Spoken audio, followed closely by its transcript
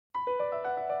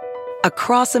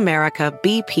Across America,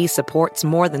 BP supports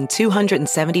more than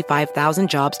 275,000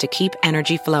 jobs to keep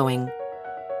energy flowing.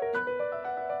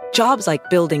 Jobs like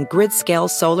building grid-scale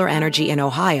solar energy in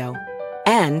Ohio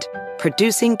and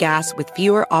producing gas with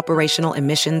fewer operational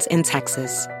emissions in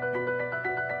Texas.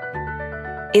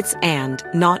 It's and,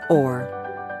 not or.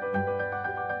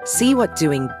 See what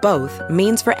doing both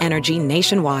means for energy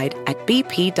nationwide at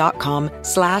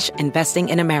bp.com/investing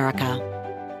in America.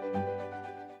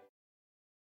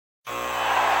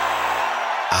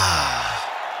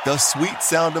 The sweet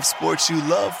sound of sports you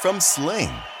love from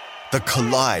Sling. The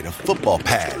collide of football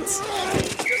pads.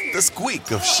 The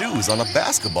squeak of shoes on a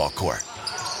basketball court.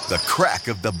 The crack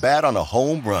of the bat on a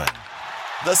home run.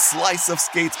 The slice of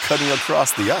skates cutting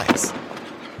across the ice.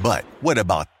 But what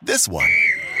about this one?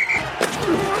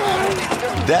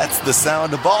 That's the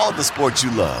sound of all the sports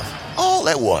you love, all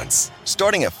at once.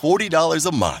 Starting at $40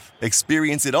 a month.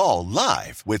 Experience it all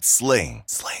live with Sling.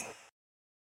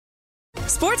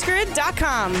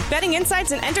 SportsGrid.com. Betting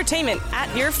insights and entertainment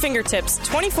at your fingertips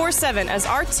 24/7 as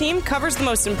our team covers the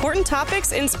most important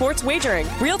topics in sports wagering.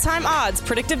 Real-time odds,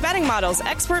 predictive betting models,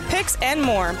 expert picks, and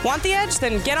more. Want the edge?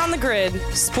 Then get on the grid.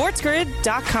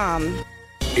 SportsGrid.com.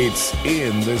 It's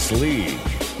In This League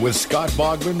with Scott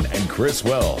Bogman and Chris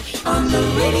Welsh. On the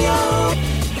radio.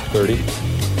 30.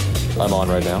 I'm on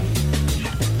right now.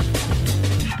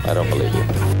 I don't believe you.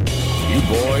 You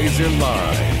boys are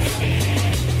live.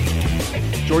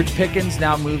 George Pickens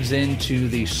now moves into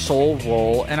the sole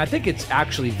role, and I think it's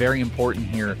actually very important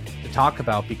here to talk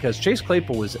about because Chase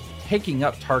Claypool was taking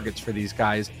up targets for these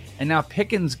guys, and now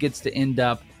Pickens gets to end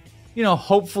up,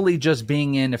 hopefully just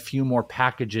being in a few more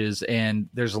packages, and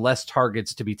there's less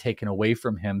targets to be taken away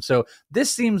from him. So this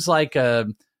seems like a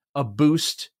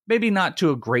boost, maybe not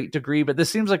to a great degree, but this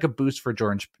seems like a boost for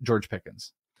George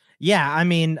Pickens. Yeah, I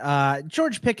mean,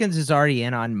 George Pickens is already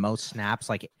in on most snaps,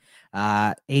 like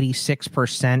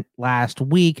 86% last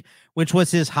week, which was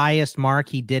his highest mark.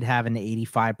 He did have an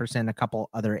 85%, a couple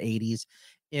other 80s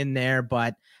in there,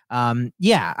 but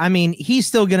yeah, I mean, he's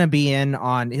still going to be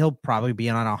he'll probably be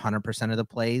in on 100% of the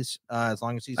plays as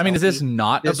long as he's is this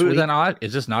not a boost?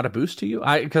 Is this not a boost to you?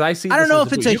 I don't know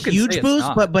if it's a huge boost,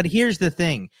 but here's the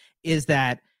thing is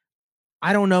that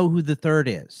I don't know who the third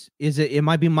is. It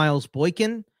might be Miles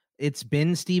Boykin. It's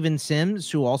been Steven Sims,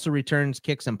 who also returns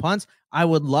kicks and punts. I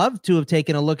would love to have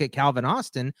taken a look at Calvin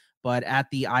Austin, but at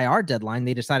the IR deadline,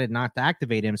 they decided not to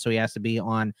activate him, so he has to be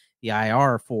on the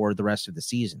IR for the rest of the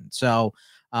season. So,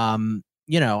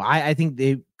 I think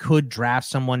they could draft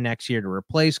someone next year to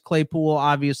replace Claypool,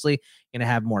 obviously. Going to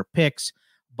have more picks,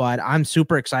 but I'm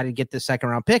super excited to get this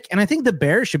second-round pick, and I think the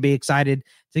Bears should be excited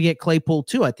to get Claypool,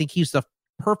 too. I think he's the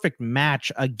perfect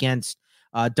match against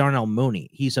Darnell Mooney.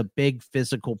 He's a big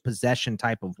physical possession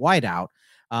type of wideout.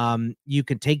 You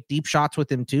can take deep shots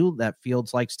with him too, that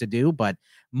Fields likes to do, but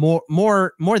more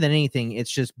than anything,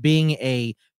 it's just being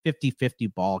a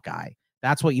 50-50 ball guy.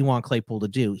 That's what you want Claypool to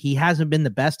do. He hasn't been the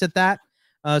best at that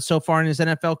so far in his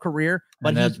NFL career,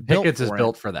 but Pickens is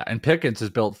built for that, and Pickens is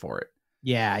built for it.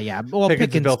 Yeah. Well,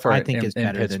 Pickens I think is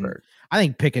better than I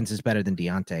think Pickens is better than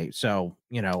Deontay. So,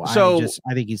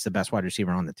 I think he's the best wide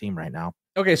receiver on the team right now.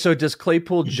 Okay, so does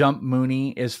Claypool jump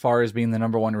Mooney as far as being the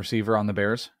number one receiver on the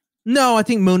Bears? No, I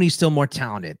think Mooney's still more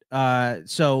talented. And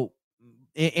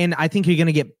I think you're going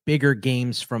to get bigger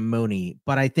games from Mooney,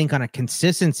 but I think on a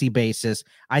consistency basis,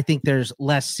 I think there's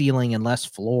less ceiling and less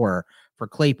floor for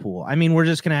Claypool. I mean, we're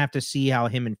just going to have to see how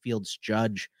him and Fields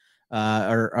judge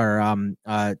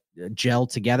gel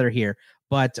together here.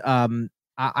 But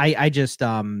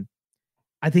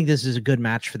I think this is a good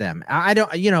match for them. I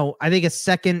think a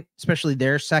second, especially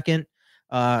their second,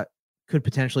 could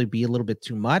potentially be a little bit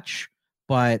too much,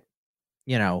 but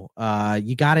you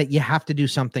have to do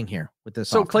something here with this.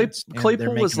 So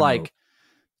Claypool was like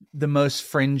the most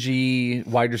fringy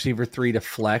wide receiver 3 to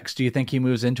flex. Do you think he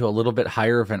moves into a little bit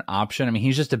higher of an option? I mean,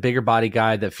 he's just a bigger body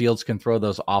guy that Fields can throw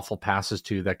those awful passes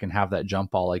to that can have that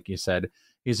jump ball. Like you said,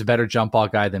 he's a better jump ball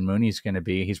guy than Mooney's going to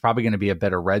be. He's probably going to be a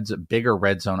bigger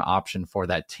red zone option for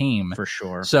that team. For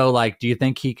sure. So do you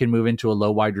think he can move into a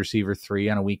low wide receiver 3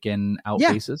 on a week-in out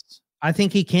basis? I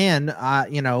think he can,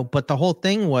 but the whole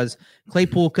thing was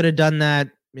Claypool could have done that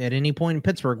at any point in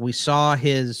Pittsburgh. We saw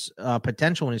his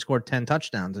potential when he scored 10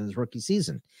 touchdowns in his rookie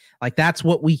season. Like, that's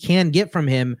what we can get from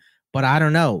him, but I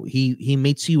don't know. He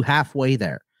meets you halfway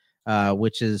there,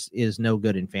 which is no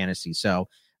good in fantasy. So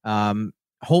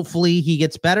hopefully he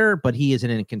gets better, but he is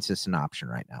an inconsistent option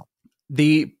right now.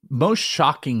 The most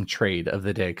shocking trade of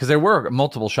the day, because there were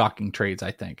multiple shocking trades,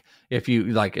 I think, if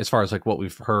you as far as what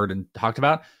we've heard and talked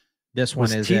about, this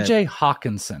one is TJ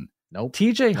Hawkinson Nope.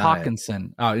 TJ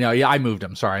Hawkinson. Oh, no, yeah, I moved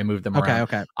him. Sorry, I moved them around.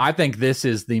 Okay. I think this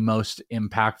is the most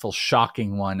impactful,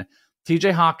 shocking one.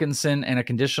 TJ Hawkinson and a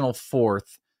conditional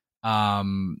fourth.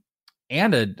 It's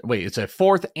a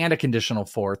fourth and a conditional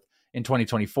fourth in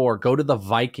 2024. Go to the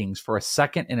Vikings for a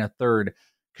second and a third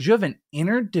because you have an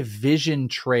interdivision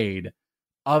trade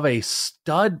of a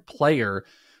stud player.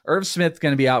 Irv Smith's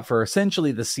going to be out for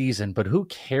essentially the season, but who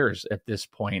cares at this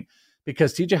point?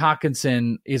 Because TJ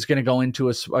Hawkinson is going to go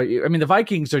into the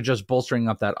Vikings are just bolstering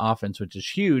up that offense, which is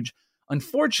huge.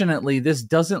 Unfortunately, this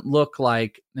doesn't look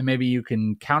like, and maybe you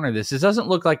can counter this, doesn't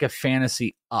look like a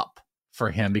fantasy up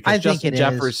for him because Justin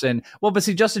Jefferson,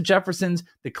 Justin Jefferson's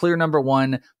the clear number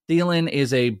one. Thielen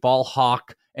is a ball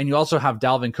hawk. And you also have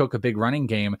Dalvin Cook, a big running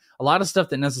game, a lot of stuff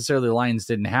that necessarily the Lions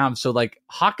didn't have. So like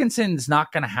Hawkinson's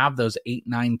not going to have those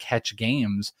 8-9 catch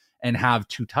games and have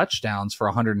 2 touchdowns for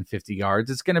 150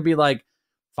 yards. It's going to be like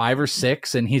 5 or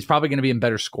 6, and he's probably going to be in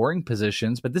better scoring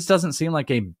positions. But this doesn't seem like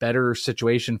a better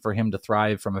situation for him to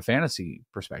thrive from a fantasy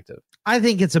perspective. I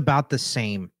think it's about the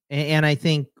same. And I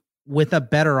think with a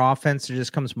better offense, there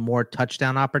just comes more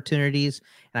touchdown opportunities.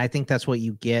 And I think that's what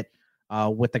you get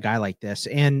with a guy like this.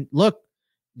 And look,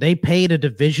 they paid a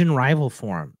division rival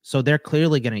for him, so they're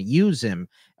clearly going to use him.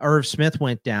 Irv Smith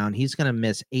went down. He's going to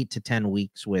miss 8 to 10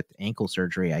 weeks with ankle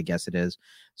surgery, I guess it is.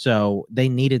 So they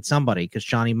needed somebody because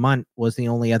Johnny Munt was the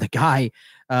only other guy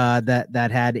that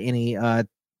had any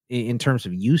in terms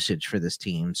of usage for this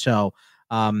team. So,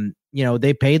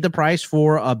 they paid the price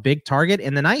for a big target.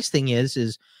 And the nice thing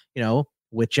is,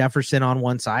 with Jefferson on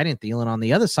one side and Thielen on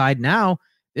the other side, now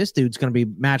this dude's going to be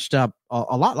matched up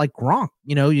a lot like Gronk.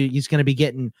 He's going to be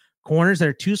getting corners that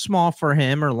are too small for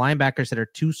him or linebackers that are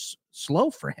too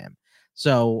slow for him.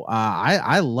 So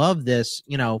I love this.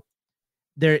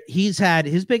 He's had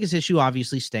his biggest issue,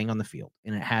 obviously, staying on the field,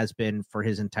 and it has been for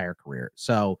his entire career.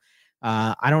 So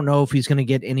I don't know if he's going to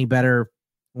get any better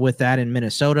with that in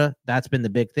Minnesota. That's been the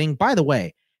big thing. By the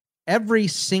way, every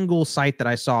single site that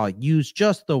I saw used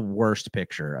just the worst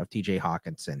picture of TJ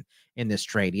Hawkinson in this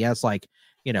trade. He has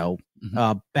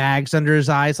bags under his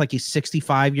eyes, like he's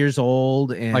 65 years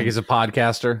old. And like he's a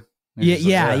podcaster.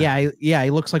 He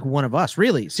looks like one of us.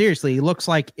 Really, seriously, he looks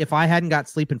like if I hadn't got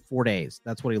sleep in 4 days,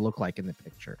 that's what he looked like in the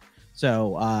picture.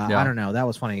 So I don't know. That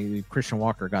was funny. Christian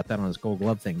Walker got that on his Gold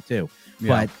Glove thing too.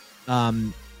 Yeah. But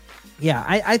I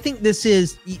think this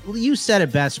is, you said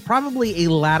it best, probably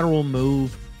a lateral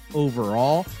move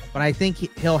overall, but I think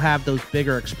he'll have those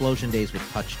bigger explosion days with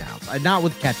touchdowns, not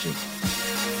with catches.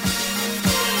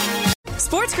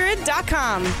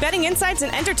 SportsGrid.com. Betting insights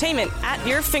and entertainment at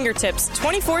your fingertips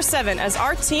 24/7 as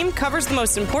our team covers the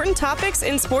most important topics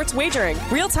in sports wagering.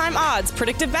 Real-time odds,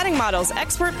 predictive betting models,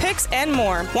 expert picks, and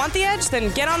more. Want the edge?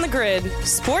 Then get on the grid.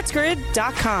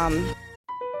 SportsGrid.com.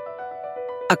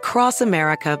 Across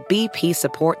America, BP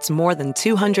supports more than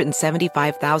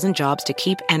 275,000 jobs to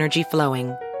keep energy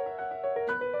flowing.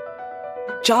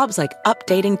 Jobs like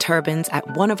updating turbines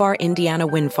at one of our Indiana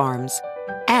wind farms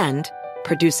and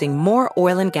producing more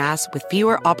oil and gas with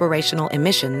fewer operational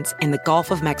emissions in the Gulf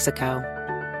of Mexico.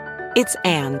 It's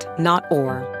and, not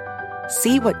or.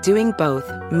 See what doing both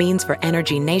means for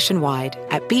energy nationwide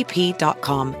at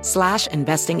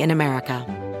bp.com/investing in America.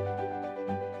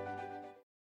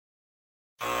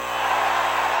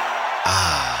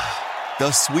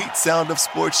 The sweet sound of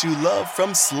sports you love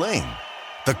from Sling.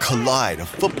 The collide of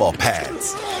football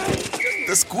pads.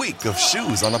 The squeak of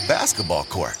shoes on a basketball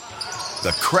court.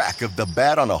 The crack of the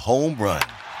bat on a home run.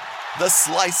 The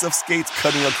slice of skates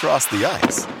cutting across the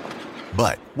ice.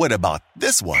 But what about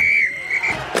this one?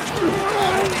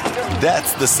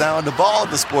 That's the sound of all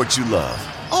the sports you love,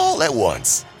 all at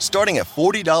once. Starting at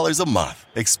 $40 a month.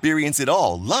 Experience it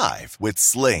all live with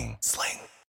Sling.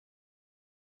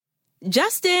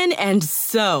 Justin and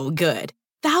so good.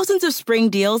 Thousands of spring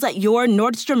deals at your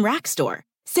Nordstrom Rack store.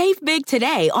 Save big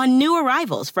today on new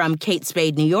arrivals from Kate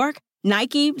Spade New York,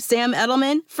 Nike, Sam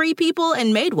Edelman, Free People,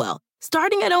 and Madewell,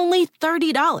 starting at only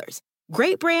 $30.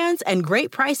 Great brands and great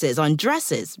prices on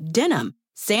dresses, denim,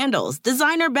 sandals,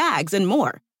 designer bags, and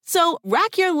more. So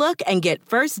rack your look and get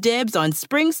first dibs on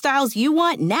spring styles you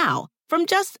want now from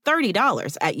just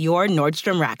 $30 at your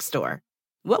Nordstrom Rack store.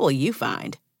 What will you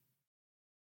find?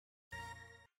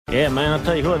 Yeah, man, I'll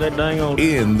tell you what, that dang old...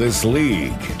 In this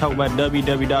league. Talk about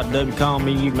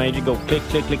www.wcom.me, you man, just go click.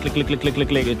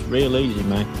 It's real easy,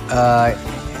 man.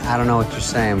 I don't know what you're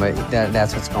saying, but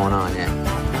that's what's going on, yeah.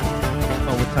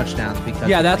 Oh, with touchdowns because...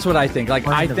 Yeah, that's what I think. Like,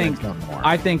 I think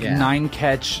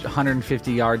 9-catch,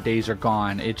 150-yard days are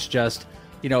gone. It's just,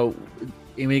 when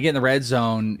you get in the red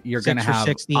zone, you're going to have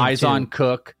eyes on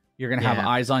Cook. You're going to have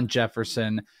eyes on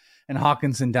Jefferson. and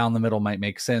Hawkinson down the middle might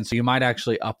make sense. So you might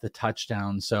actually up the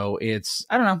touchdown. So it's,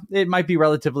 I don't know, it might be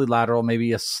relatively lateral,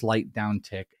 maybe a slight down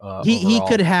tick. He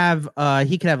could have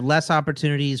less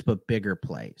opportunities but bigger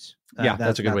plays.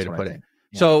 That's a good way to put it.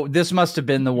 Yeah. So this must have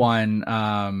been the one,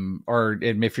 or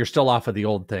if you're still off of the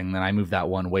old thing, then I moved that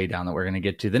one way down that we're going to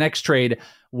get to. The next trade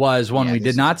was one we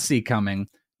did not see coming.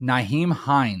 Nyheim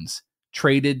Hines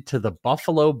traded to the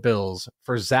Buffalo Bills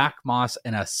for Zach Moss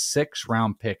and a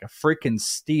 6th-round pick, a freaking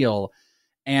steal.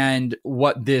 And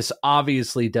what this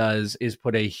obviously does is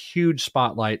put a huge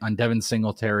spotlight on Devin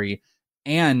Singletary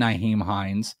and Nyheim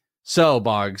Hines. So,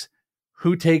 Boggs,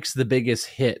 who takes the biggest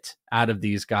hit out of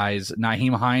these guys?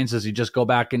 Nyheim Hines, does he just go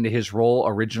back into his role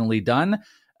originally done?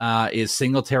 Is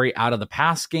Singletary out of the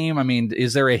pass game? I mean,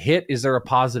 is there a hit? Is there a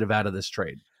positive out of this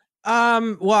trade?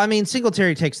 Well, I mean,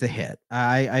 Singletary takes the hit.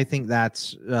 I think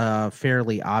that's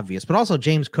fairly obvious, but also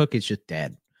James Cook is just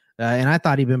dead. And I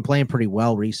thought he'd been playing pretty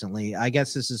well recently. I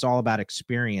guess this is all about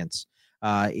experience.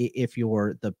 If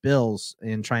you're the Bills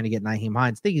and trying to get Nyheim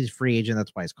Hines, I think he's a free agent.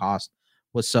 That's why his cost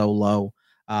was so low.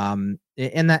 And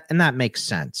that makes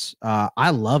sense. I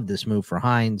love this move for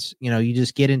Hines. You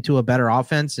just get into a better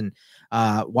offense, and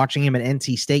watching him at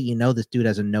NC State, this dude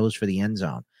has a nose for the end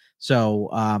zone. So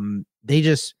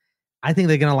I think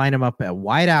they're going to line him up at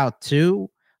wideout too.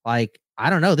 Like, I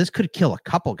don't know. This could kill a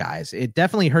couple guys. It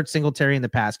definitely hurts Singletary in the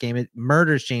pass game. It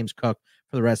murders James Cook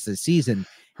for the rest of the season.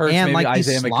 Hurts and maybe like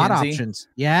Isaiah these slot McKenzie. options.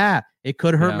 Yeah, it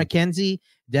could hurt McKenzie.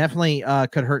 Definitely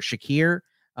could hurt Shakir.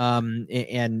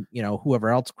 And whoever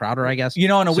else, Crowder, I guess.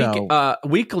 On a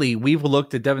weekly, we've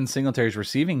looked at Devin Singletary's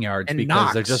receiving yards because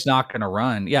Knox. They're just not going to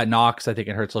run. Yeah, Knox, I think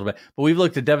it hurts a little bit, but we've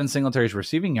looked at Devin Singletary's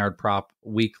receiving yard prop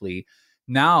weekly.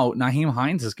 Now, Nyheim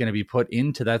Hines is going to be put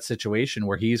into that situation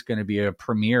where he's going to be a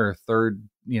premier third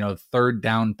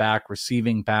down back,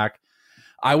 receiving back.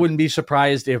 I wouldn't be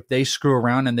surprised if they screw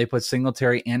around and they put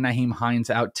Singletary and Nyheim Hines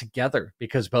out together,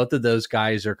 because both of those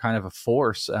guys are kind of a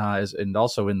force and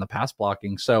also in the pass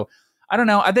blocking. So I don't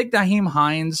know. I think Nyheim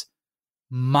Hines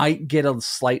might get a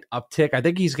slight uptick. I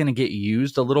think he's going to get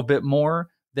used a little bit more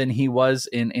than he was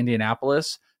in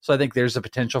Indianapolis. So I think there's a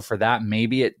potential for that.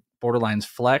 Maybe it borderlines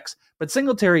flex, but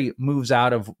Singletary moves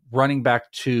out of running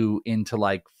back 2 into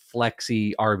like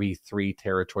flexy RB3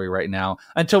 territory right now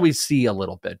until we see a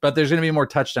little bit. But there's going to be more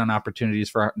touchdown opportunities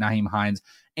for Nyheim Hines.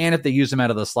 And if they use him out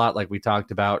of the slot, like we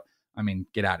talked about, I mean,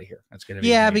 get out of here. That's going to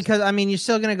be amazing. Because I mean, you're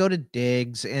still going to go to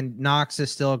Diggs, and Knox is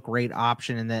still a great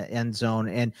option in the end zone.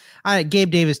 And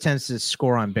Gabe Davis tends to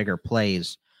score on bigger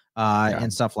plays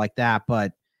and stuff like that.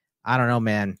 But I don't know,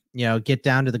 man. Get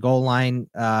down to the goal line.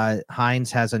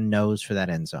 Hines has a nose for that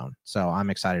end zone. So I'm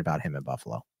excited about him in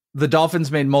Buffalo. The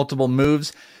Dolphins made multiple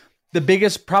moves. The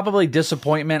biggest probably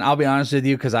disappointment, I'll be honest with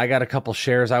you, because I got a couple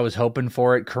shares. I was hoping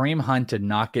for it. Kareem Hunt did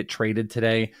not get traded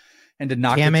today and did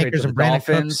not Cam get traded Akers to the and Brandon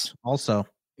Dolphins. Cooks also.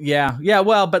 Yeah.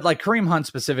 Well, but like Kareem Hunt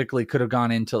specifically could have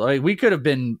gone into, like, we could have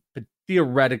been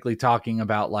theoretically talking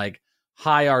about like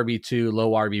high RB2,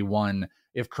 low RB1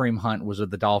 if Kareem Hunt was with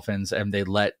the Dolphins and they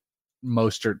let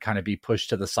Mostert kind of be pushed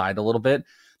to the side a little bit.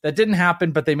 That didn't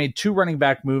happen, but they made 2 running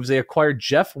back moves. They acquired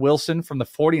Jeff Wilson from the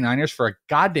 49ers for a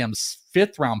goddamn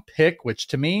 5th-round pick, which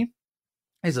to me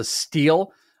is a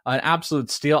steal, an absolute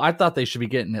steal. I thought they should be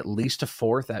getting at least a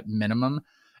 4th at minimum.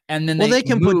 And then they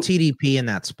can put TDP in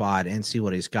that spot and see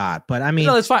what he's got. But I mean,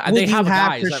 no, that's fine. They have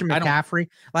guys. Christian McCaffrey.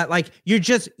 Like you're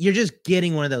just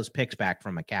getting one of those picks back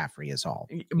from McCaffrey is all.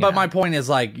 But my point is,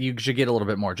 like, you should get a little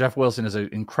bit more. Jeff Wilson is an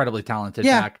incredibly talented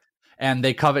back. And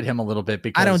they covet him a little bit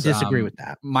because I don't disagree with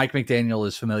that. Mike McDaniel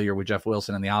is familiar with Jeff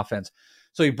Wilson in the offense.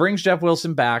 So he brings Jeff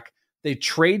Wilson back. They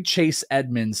trade Chase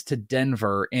Edmonds to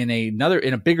Denver in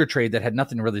a bigger trade that had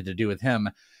nothing really to do with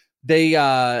him. They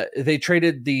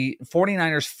traded the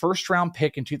 49ers 1st-round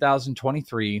pick in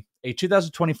 2023, a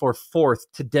 2024 4th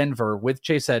to Denver with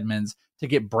Chase Edmonds to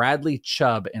get Bradley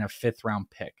Chubb in a 5th-round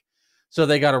pick. So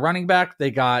they got a running back, they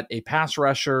got a pass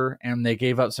rusher, and they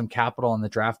gave up some capital on the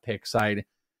draft pick side.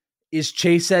 Is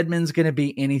Chase Edmonds going to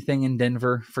be anything in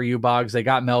Denver for you, Boggs? They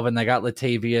got Melvin, they got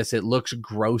Latavius. It looks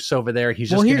gross over there. He's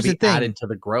just going to be added to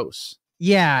the gross.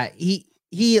 Yeah, he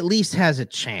at least has a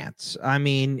chance. I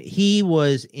mean,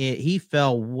 he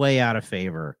fell way out of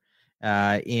favor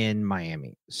in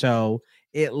Miami. So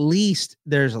at least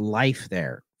there's life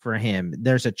there for him.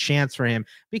 There's a chance for him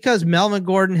because Melvin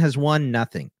Gordon has won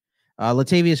nothing.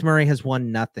 Latavius Murray has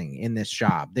won nothing in this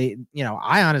job.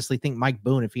 I honestly think Mike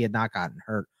Boone, if he had not gotten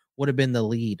hurt, would have been the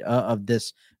lead of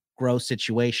this gross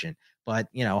situation. but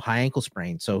high ankle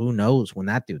sprain. So who knows when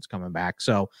that dude's coming back.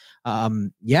 So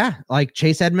like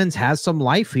Chase Edmonds has some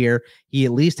life here. He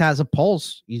at least has a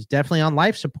pulse. He's definitely on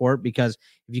life support, because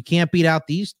if you can't beat out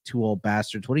these two old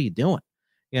bastards, what are you doing?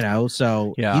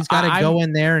 So he's got to go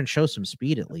in there and show some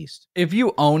speed at least. If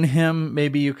you own him,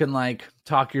 maybe you can like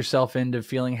talk yourself into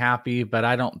feeling happy, but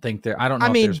I don't know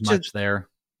if there's much there.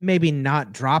 Maybe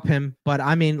not drop him, but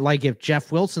I mean, like if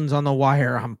Jeff Wilson's on the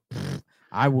wire,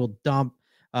 I will dump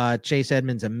Chase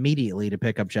Edmonds immediately to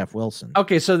pick up Jeff Wilson.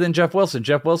 Okay, so then Jeff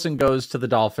Wilson goes to the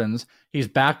Dolphins. He's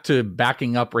back to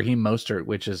backing up Raheem Mostert,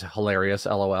 which is hilarious,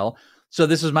 LOL. So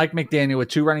this is Mike McDaniel with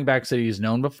two running backs that he's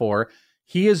known before.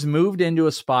 He has moved into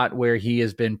a spot where he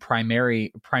has been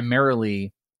primarily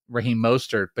Raheem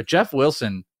Mostert, but Jeff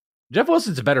Wilson's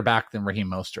a better back than Raheem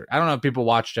Mostert. I don't know if people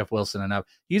watch Jeff Wilson enough.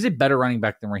 He's a better running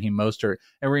back than Raheem Mostert.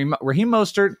 And Raheem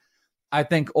Mostert, I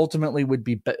think, ultimately would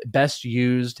be best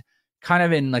used kind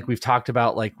of in, like we've talked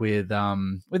about, like with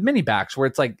mini backs, where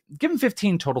it's like give him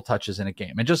 15 total touches in a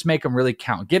game and just make them really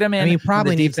count. Get him in. He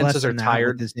probably the needs defenses less are than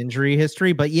tired. With his injury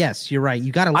history, but yes, you're right.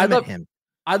 You got to limit him.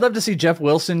 I'd love to see Jeff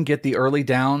Wilson get the early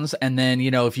downs, and then,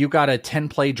 if you got a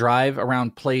 10-play drive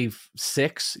around play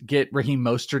 6, get Raheem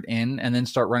Mostert in and then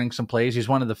start running some plays. He's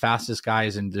one of the fastest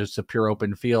guys in just a pure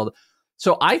open field.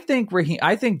 So I think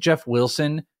Jeff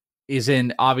Wilson is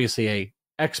in obviously a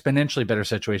exponentially better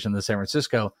situation than San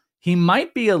Francisco. He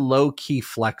might be a low-key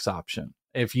flex option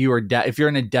if you're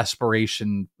in a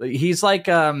desperation. He's like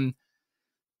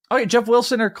Jeff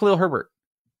Wilson or Khalil Herbert.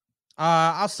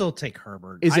 I'll still take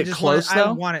Herbert. Is it close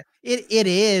though? It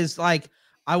is. Like,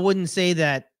 I wouldn't say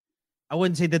that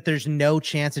there's no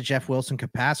chance that Jeff Wilson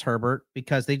could pass Herbert,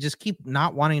 because they just keep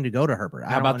not wanting to go to Herbert.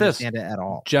 How about this? It at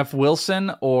all. Jeff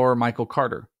Wilson or Michael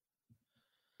Carter,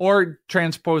 or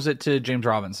transpose it to James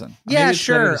Robinson. Yeah,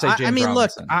 sure. I mean, look,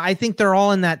 I think they're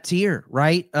all in that tier,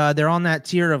 right? They're on that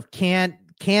tier of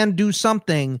can do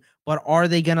something, but are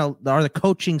the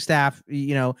coaching staff,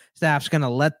 staff's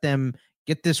gonna let them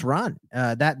get this run?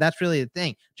 That's really the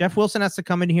thing. Jeff Wilson has to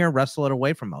come in here and wrestle it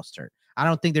away from Mostert. I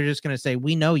don't think they're just going to say,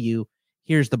 we know you,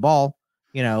 here's the ball.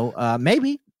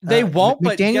 Maybe they won't,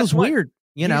 but McDaniel's weird,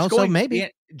 so maybe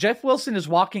Jeff Wilson is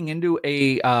walking into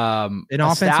an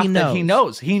offense he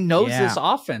knows. He knows this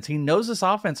offense. He knows this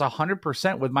offense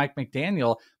 100% with Mike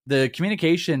McDaniel. The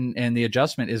communication and the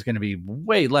adjustment is going to be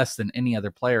way less than any other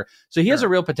player. So he has a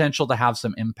real potential to have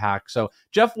some impact. So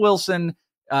Jeff Wilson,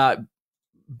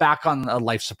 back on a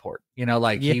life support,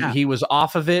 he was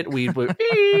off of it. We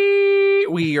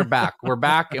are back. We're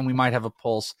back, and we might have a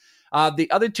pulse. The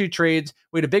other two trades,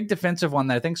 we had a big defensive one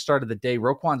that I think started the day.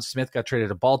 Roquan Smith got traded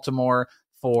to Baltimore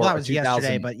for that was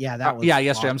yesterday, but that was yesterday.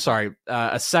 awesome. I'm sorry,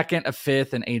 a second, a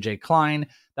fifth, and AJ Klein.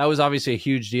 That was obviously a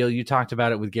huge deal. You talked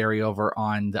about it with Gary over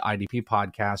on the IDP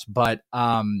podcast, but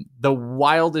the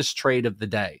wildest trade of the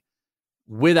day,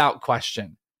 without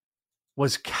question,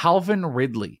 was Calvin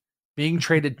Ridley being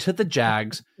traded to the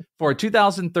Jags for a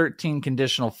 2013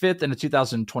 conditional fifth and a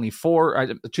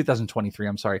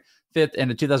 2023, fifth and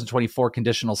a 2024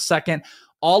 conditional second.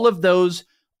 All of those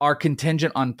are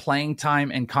contingent on playing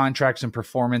time and contracts and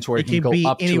performance, where it can go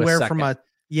up anywhere to a second.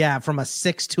 from a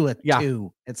 6 to a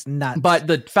 2. It's nuts. But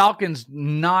the Falcons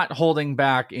not holding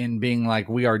back in being like,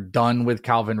 we are done with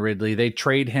Calvin Ridley. They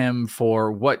trade him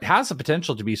for what has the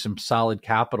potential to be some solid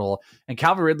capital. And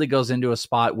Calvin Ridley goes into a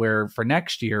spot where for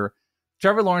next year,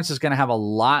 Trevor Lawrence is going to have a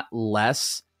lot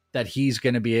less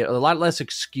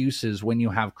excuses when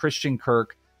you have Christian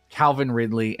Kirk, Calvin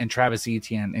Ridley, and Travis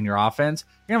Etienne in your offense.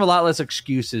 You're going to have a lot less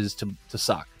excuses to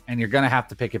suck, and you're going to have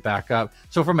to pick it back up.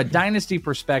 So from a dynasty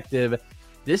perspective,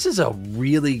 this is a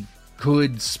really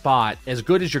good spot, as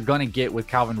good as you're going to get with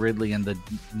Calvin Ridley and the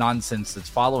nonsense that's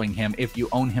following him. If you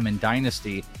own him in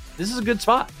dynasty, this is a good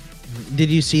spot. Did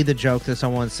you see the joke that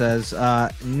someone says,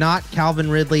 not Calvin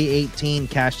Ridley 18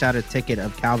 cashed out a ticket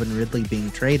of Calvin Ridley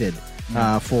being traded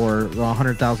for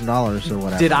 $100,000 or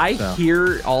whatever? Did I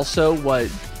hear also what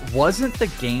wasn't the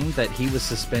game that he was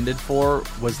suspended for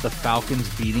was the Falcons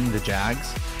beating the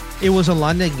Jags? It was a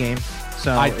London game.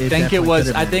 So I think it was.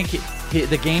 I think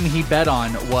the game he bet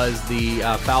on was the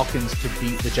Falcons to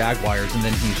beat the Jaguars, and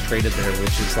then he's traded there,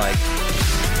 which is like...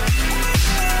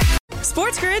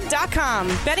 SportsGrid.com.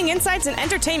 Betting insights and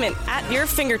entertainment at your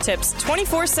fingertips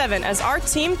 24/7 as our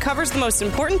team covers the most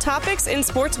important topics in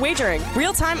sports wagering.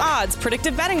 Real-time odds,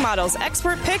 predictive betting models,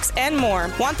 expert picks, and more.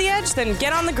 Want the edge? Then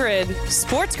get on the grid.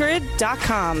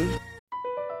 SportsGrid.com.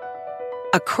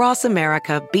 Across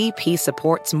America, BP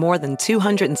supports more than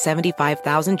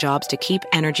 275,000 jobs to keep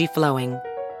energy flowing.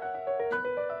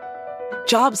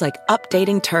 Jobs like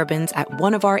updating turbines at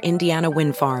one of our Indiana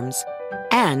wind farms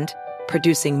and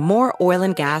producing more oil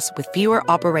and gas with fewer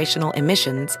operational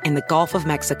emissions in the Gulf of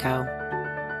Mexico.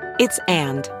 It's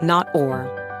and, not or.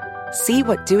 See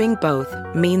what doing both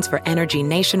means for energy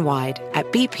nationwide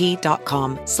at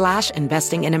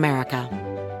bp.com/investing in America.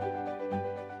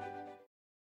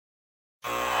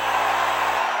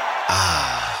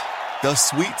 The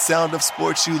sweet sound of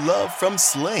sports you love from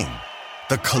Sling.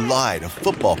 The collide of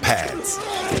football pads.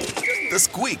 The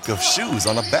squeak of shoes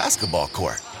on a basketball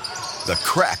court. The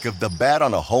crack of the bat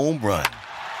on a home run.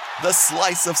 The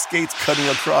slice of skates cutting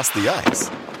across the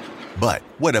ice. But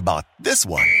what about this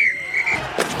one?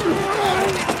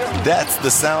 That's the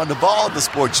sound of all the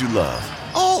sports you love,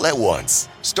 all at once.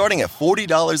 Starting at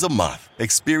 $40 a month.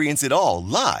 Experience it all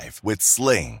live with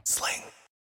Sling.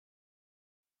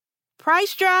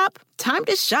 Price drop? Time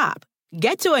to shop.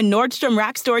 Get to a Nordstrom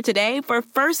Rack store today for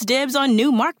first dibs on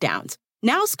new markdowns.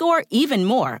 Now score even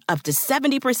more, up to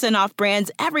 70% off brands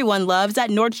everyone loves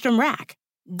at Nordstrom Rack.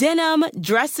 Denim,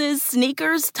 dresses,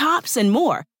 sneakers, tops, and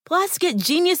more. Plus, get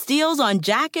genius deals on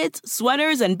jackets,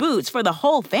 sweaters, and boots for the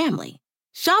whole family.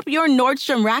 Shop your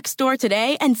Nordstrom Rack store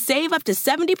today and save up to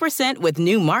 70% with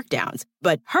new markdowns.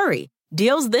 But hurry,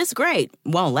 deals this great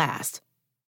won't last.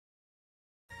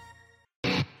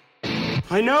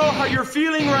 I know how you're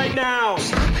feeling right now.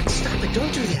 Stop it.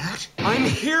 Don't do that. I'm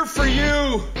here for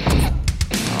you.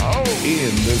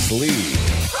 In this league.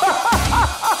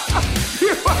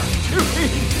 You are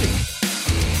doing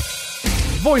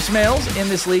Voicemails in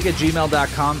this league at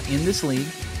gmail.com. In this league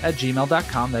at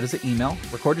gmail.com. That is the email.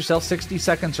 Record yourself 60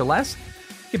 seconds or less.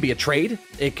 It could be a trade.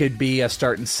 It could be a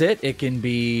start and sit. It can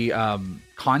be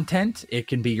content. It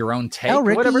can be your own take.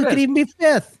 Ricky, whatever you it is. could even be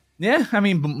fifth. Yeah, I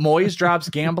mean, Moyes drops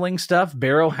gambling stuff.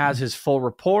 Barrow has his full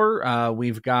report.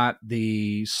 We've got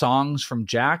the songs from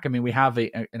Jack. I mean, we have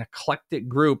an eclectic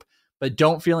group, but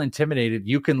don't feel intimidated.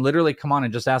 You can literally come on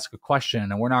and just ask a question,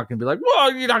 and we're not going to be like,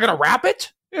 "Well, you're not going to rap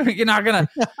it. You're not gonna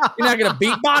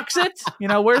beatbox it. You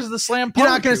know, where's the slam poetry? You're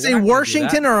not going to say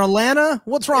Washington or Atlanta.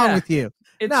 What's wrong with you?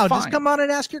 No, fine. just come on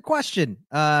and ask your question.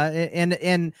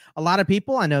 And a lot of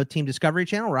people, I know Team Discovery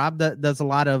Channel, Rob does a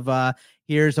lot of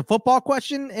here's a football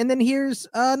question, and then here's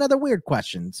another weird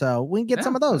question. So we can get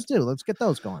some of those too. Let's get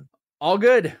those going. All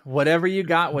good. Whatever you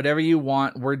got, whatever you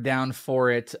want, we're down for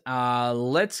it.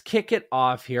 Let's kick it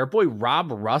off here. Boy,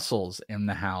 Rob Russell's in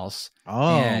the house.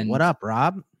 Oh, what up,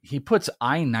 Rob? He puts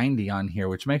I-90 on here,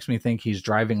 which makes me think he's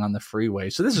driving on the freeway.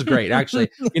 So this is great.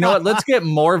 Actually, you know what? Let's get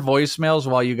more voicemails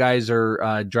while you guys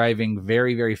are driving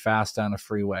very, very fast down a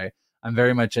freeway. I'm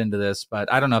very much into this,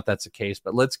 but I don't know if that's the case,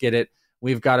 but let's get it.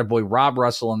 We've got our boy Rob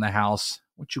Russell in the house.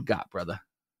 What you got, brother?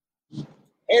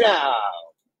 Hey now.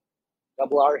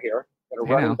 Double R here. Got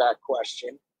a running back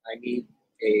question. I need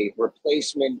a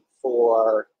replacement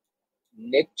for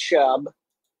Nick Chubb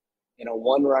in a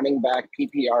one running back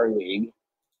PPR league.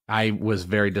 I was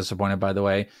very disappointed, by the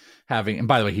way, and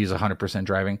by the way, he's 100%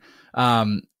 driving.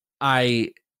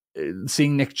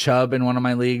 Seeing Nick Chubb in one of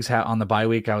my leagues on the bye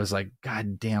week, I was like,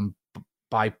 God damn,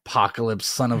 Bipocalypse,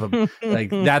 son of a,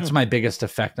 like, that's my biggest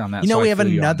effect on that. You know, we have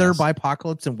another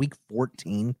Bipocalypse in week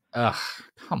 14. Ugh,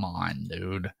 come on,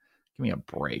 dude. Give me a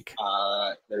break.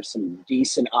 There's some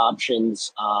decent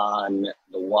options on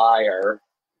the wire.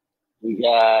 We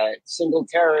got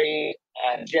Singletary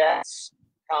at Jets,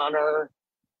 Connor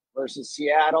versus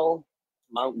Seattle,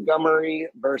 Montgomery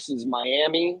versus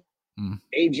Miami,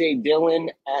 A.J. Dillon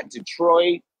at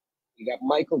Detroit. You got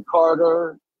Michael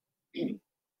Carter,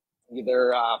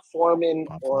 either Foreman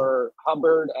or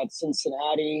Hubbard at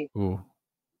Cincinnati.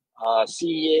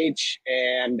 CEH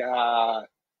and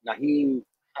Naheem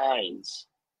Hines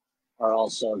are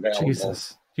also available.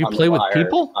 Jesus. Do you play with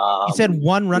people? He said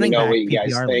one running back. What you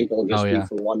guys PPR think will just Oh, be yeah.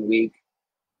 for 1 week.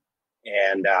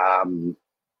 And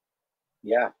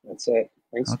yeah, that's it.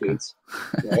 Thanks, dudes.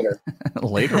 Later.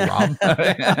 Later, Rob.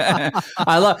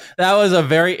 I love that. Was a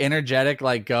very energetic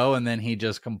go, and then he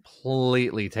just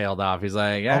completely tailed off. He's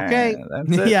like, yeah, okay,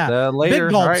 that's it. Yeah, Later,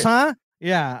 big gulps, right. huh?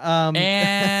 Yeah,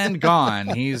 and gone.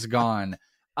 He's gone.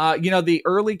 You know, the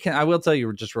early. I will tell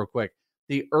you just real quick.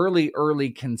 The early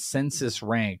consensus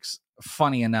ranks.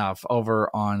 Funny enough, over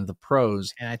on the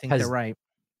pros, and I think they're right.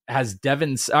 Has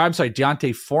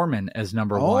Deontay Foreman as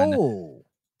number one.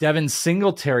 Devin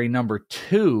Singletary number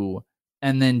 2,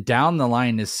 and then down the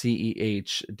line is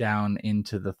CEH down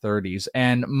into the 30s.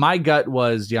 And my gut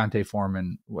was Deontay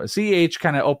Foreman. CEH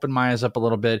kind of opened my eyes up a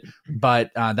little bit, but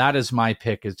that is my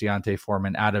pick, is Deontay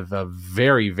Foreman out of a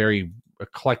very, very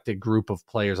eclectic group of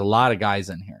players. A lot of guys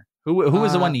in here. Who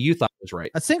was the one that you thought was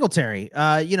right? A Singletary.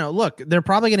 Look, they're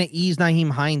probably going to ease Naheem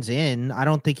Hines in. I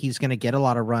don't think he's going to get a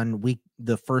lot of run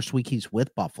the first week he's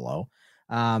with Buffalo.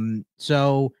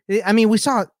 So, I mean, we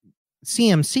saw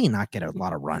CMC not get a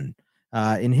lot of run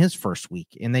in his first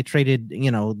week, and they traded,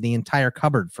 the entire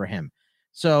cupboard for him.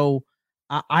 So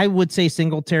I would say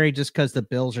Singletary, just because the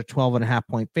Bills are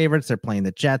 12.5-point favorites. They're playing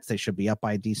the Jets. They should be up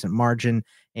by a decent margin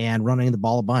and running the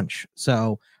ball a bunch.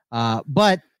 So,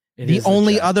 but the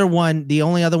only other one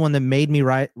that made me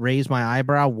raise my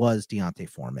eyebrow was Deontay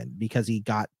Foreman, because he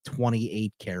got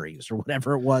 28 carries or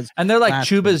whatever it was. And they're like,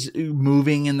 Chuba's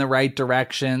moving in the right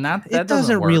direction. That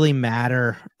doesn't really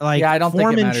matter. Like, I don't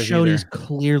Foreman think it matters showed either. He's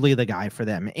clearly the guy for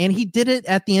them. And he did it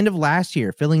at the end of last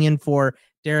year, filling in for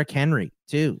Derrick Henry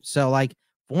too. So like,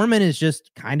 Foreman is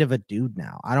just kind of a dude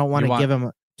now. I don't want to give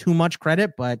him too much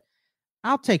credit, but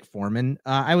I'll take Foreman.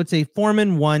 I would say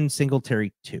Foreman 1,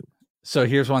 Singletary 2. So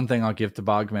here's one thing I'll give to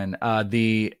Bogman.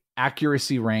 The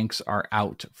accuracy ranks are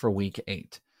out for week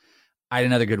 8. I had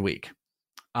another good week.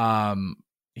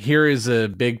 Here is a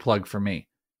big plug for me.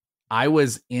 I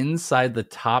was inside the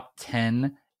top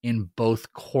 10 in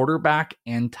both quarterback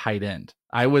and tight end.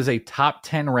 I was a top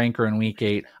 10 ranker in week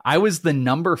 8. I was the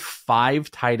number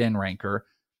 5 tight end ranker.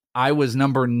 I was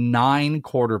number 9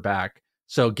 quarterback.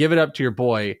 So give it up to your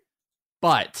boy.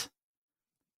 But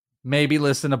maybe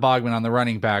listen to Bogman on the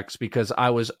running backs, because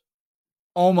I was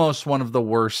almost one of the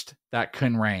worst that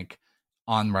couldn't rank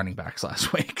on running backs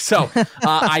last week. So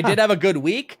I did have a good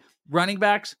week. Running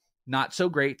backs, not so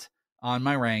great on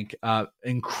my rank.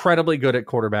 Incredibly good at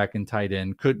quarterback and tight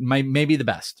end. Maybe the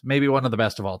best, maybe one of the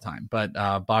best of all time. But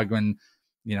Bogman,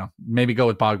 maybe go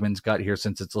with Bogman's gut here,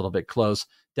 since it's a little bit close.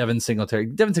 Devin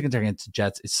Singletary against the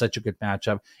Jets is such a good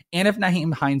matchup. And if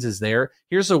Nyheim Hines is there,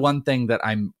 here's the one thing that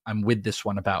I'm with this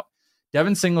one about.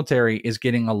 Devin Singletary is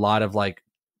getting a lot of like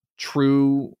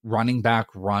true running back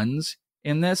runs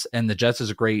in this, and the Jets is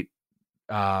a great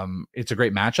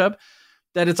matchup.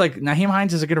 That it's like Nyheim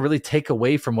Hines isn't going to really take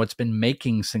away from what's been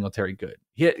making Singletary good.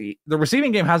 The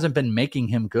receiving game hasn't been making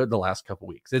him good the last couple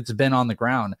weeks. It's been on the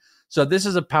ground. So this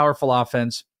is a powerful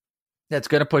offense that's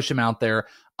going to push him out there.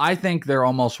 I think they're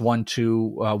almost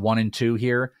 1-2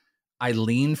 here. I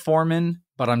lean Foreman,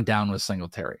 but I'm down with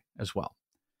Singletary as well.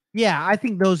 Yeah, I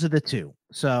think those are the two.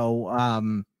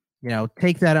 So,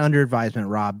 take that under advisement,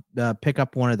 Rob. Pick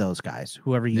up one of those guys,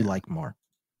 whoever you like more.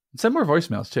 Send more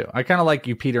voicemails too. I kind of like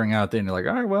you petering out at the end. You're like,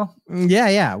 all right, well.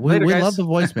 Yeah. We guys. love the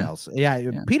voicemails.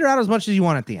 Yeah, peter out as much as you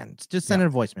want at the end. Just send a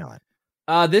voicemail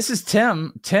in. This is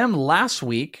Tim. Tim last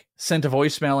week sent a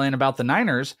voicemail in about the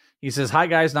Niners. He says, hi,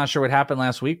 guys. Not sure what happened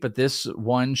last week, but this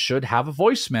one should have a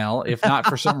voicemail. If not,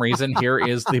 for some reason, here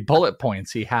is the bullet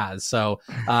points he has. So,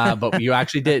 but you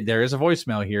actually did. There is a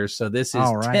voicemail here. So this is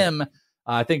right. Tim.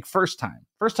 I think first time,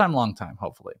 long time,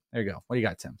 hopefully. There you go. What do you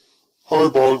got, Tim? Hi,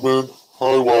 Bogman.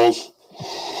 Hi, Wells.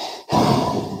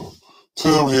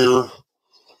 Tim here.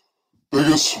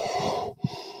 Biggest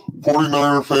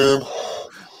 49er fan.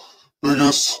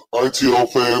 Biggest ITL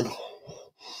fan.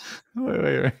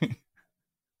 Wait.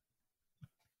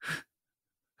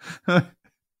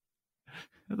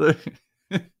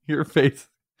 Your face.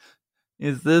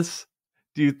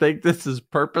 Do you think this is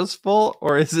purposeful,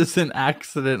 or is this an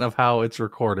accident of how it's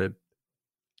recorded?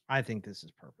 I think this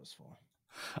is purposeful.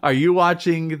 Are you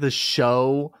watching the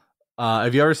show?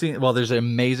 Have you ever seen? Well, there's an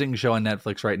amazing show on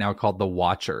Netflix right now called The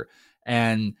Watcher,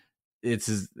 and I'm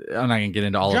not gonna get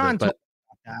into all of it, but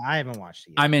I haven't watched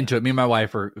it yet. I'm into it. Me and my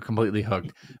wife are completely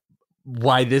hooked.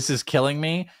 Why this is killing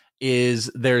me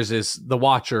is the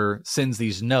Watcher sends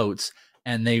these notes,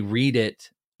 and they read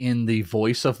it in the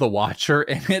voice of the Watcher,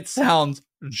 and it sounds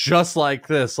just like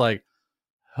this, like,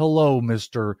 hello,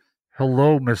 Mr.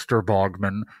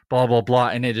 Bogman, blah, blah, blah.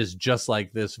 And it is just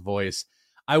like this voice.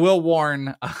 I will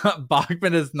warn,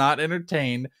 Bogman is not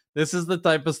entertained. This is the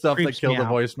type of stuff that killed the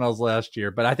voicemails last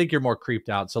year, but I think you're more creeped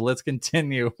out. So let's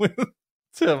continue with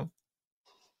Tim.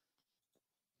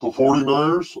 The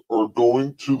 49ers are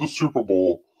going to the Super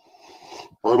Bowl.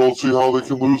 I don't see how they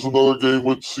can lose another game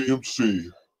with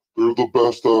CMC. They're the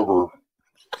best ever.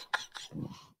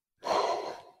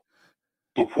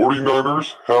 The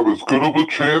 49ers have as good of a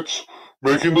chance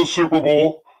making the Super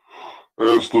Bowl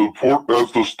as the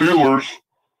Steelers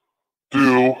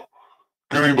do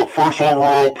getting the first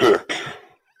overall pick.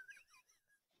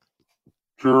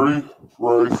 Jerry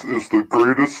Rice is the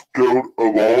greatest GOAT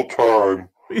of all time.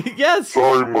 Yes.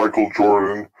 Sorry, Michael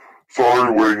Jordan.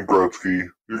 Sorry, Wayne Gretzky.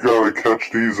 You gotta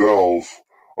catch these L's.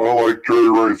 Unlike Jerry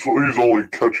Rice, he's only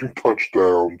catching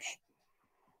touchdowns.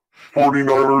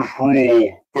 49ers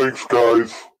rule. Thanks,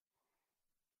 guys.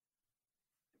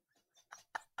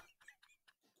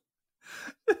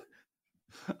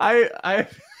 I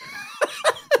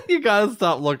you gotta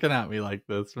stop looking at me like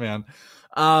this, man.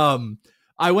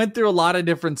 I went through a lot of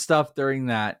different stuff during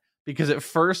that, because at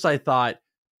first I thought,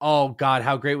 oh God,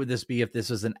 how great would this be if this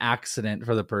was an accident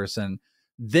for the person?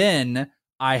 Then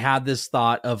I had this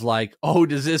thought of like, oh,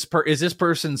 is this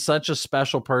person such a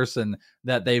special person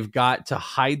that they've got to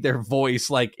hide their voice?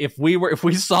 Like if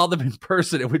we saw them in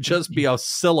person, it would just be a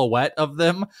silhouette of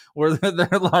them where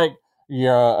they're like,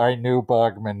 yeah, I knew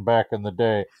Bogman back in the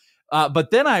day.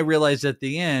 But then I realized at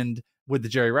the end with the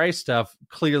Jerry Rice stuff,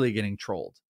 clearly getting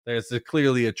trolled. There's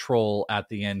clearly a troll at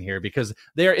the end here because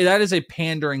that is a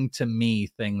pandering to me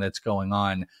thing that's going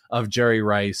on of Jerry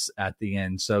Rice at the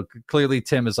end. So clearly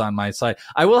Tim is on my side.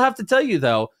 I will have to tell you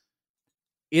though,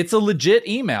 it's a legit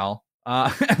email.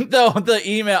 Though the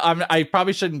email, I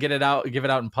probably shouldn't give it out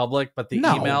in public, but the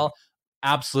email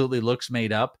absolutely looks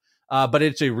made up. But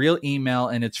it's a real email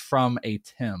and it's from a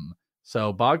Tim.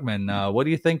 So Bogman, what do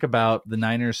you think about the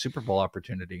Niners Super Bowl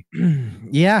opportunity?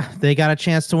 Yeah, they got a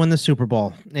chance to win the Super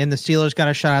Bowl, and the Steelers got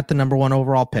a shot at the number 1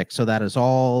 overall pick. So that is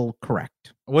all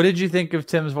correct. What did you think of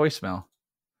Tim's voicemail?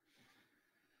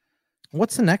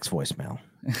 What's the next voicemail?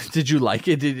 Did you like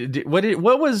it? What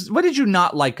did you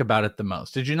not like about it the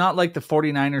most? Did you not like the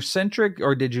 49ers centric,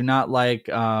 or did you not like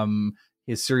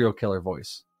his serial killer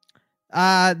voice?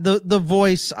 The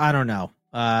voice, I don't know.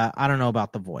 I don't know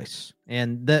about the voice,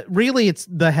 and it's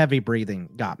the heavy breathing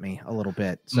got me a little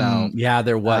bit. So yeah,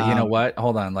 there was. You know what?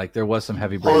 Hold on, like there was some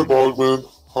heavy breathing. Hi, Bogman.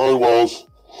 Hi, Wells.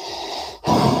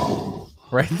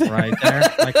 Right there,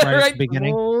 like right at the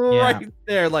beginning, right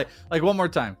there, like one more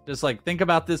time. Just like think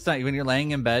about this time when you're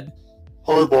laying in bed.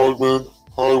 Hi, Bogman.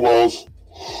 Hi, Wells.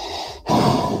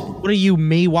 What are you,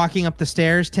 me walking up the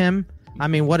stairs, Tim? I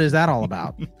mean, what is that all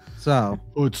about? So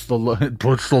puts the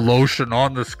lotion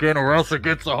on the skin, or else it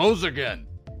gets the hose again.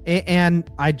 And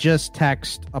I just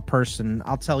text a person.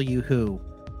 I'll tell you who,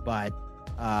 but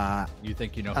you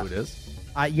think you know who it is?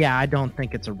 Yeah, I don't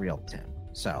think it's a real Tim.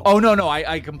 So no,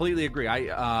 I completely agree.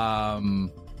 No,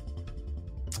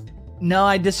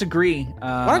 I disagree.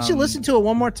 Why don't you listen to it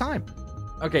one more time?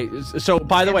 Okay, so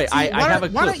by the way, I have a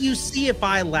clue. Why don't you see if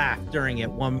I laugh during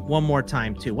it one more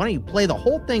time too? Why don't you play the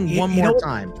whole thing one more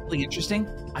time? Really interesting.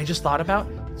 I just thought about,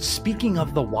 speaking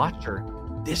of the Watcher,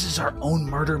 this is our own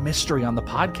murder mystery on the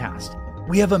podcast.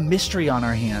 We have a mystery on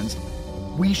our hands.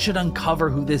 We should uncover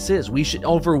who this is. We should,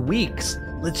 over weeks,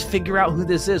 let's figure out who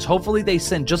this is. Hopefully they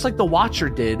send, just like the Watcher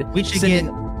did. We should get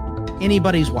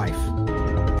anybody's wife.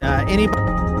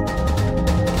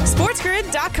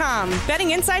 SportsGrid.com.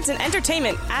 Betting insights and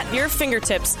entertainment at your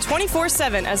fingertips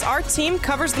 24/7 as our team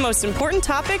covers the most important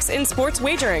topics in sports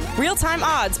wagering. Real-time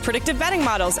odds, predictive betting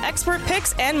models, expert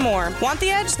picks, and more. Want the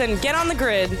edge? Then get on the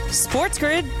grid.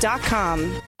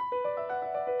 SportsGrid.com.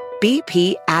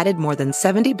 BP added more than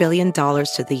 $70 billion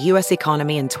to the U.S.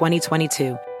 economy in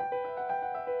 2022.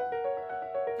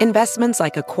 Investments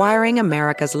like acquiring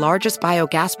America's largest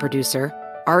biogas producer,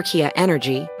 Archaea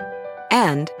Energy,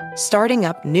 and starting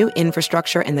up new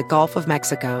infrastructure in the Gulf of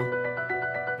Mexico.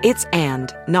 It's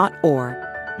and, not or.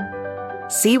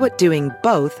 See what doing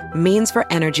both means for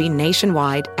energy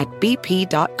nationwide at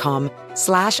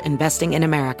bp.com/investing in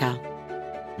America.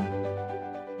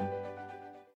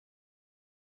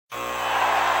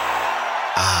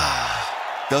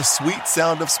 The sweet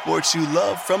sound of sports you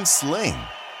love from Sling.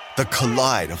 The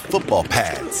collide of football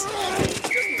pads.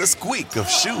 The squeak of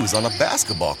shoes on a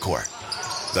basketball court.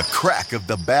 The crack of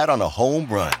the bat on a home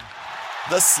run.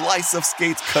 The slice of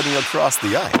skates cutting across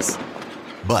the ice.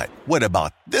 But what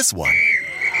about this one?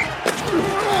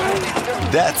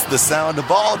 That's the sound of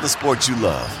all the sports you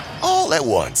love, all at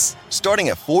once. Starting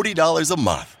at $40 a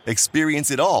month.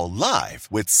 Experience it all live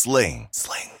with Sling.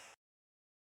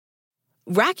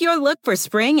 Rack your look for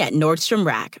spring at Nordstrom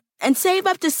Rack and save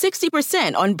up to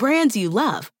 60% on brands you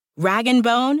love. Rag &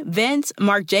 Bone, Vince,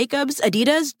 Marc Jacobs,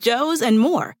 Adidas, Joe's, and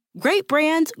more. Great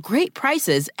brands, great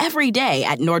prices every day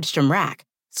at Nordstrom Rack.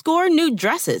 Score new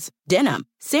dresses, denim,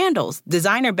 sandals,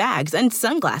 designer bags, and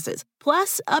sunglasses,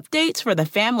 plus updates for the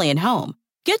family and home.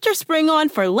 Get your spring on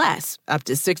for less, up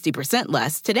to 60%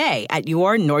 less today at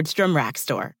your Nordstrom Rack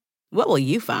store. What will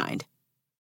you find?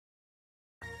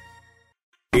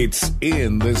 It's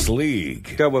in this league.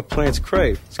 It's got what plants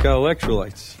crave. It's got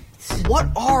electrolytes. What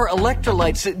are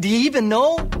electrolytes? Do you even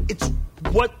know? It's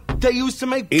what they used to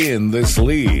make. In this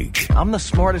league. I'm the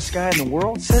smartest guy in the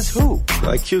world? Says who?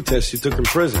 IQ test you took in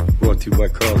prison. Brought to you by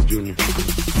Carl's Jr.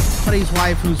 Buddy's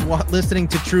wife who's listening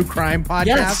to true crime podcasts.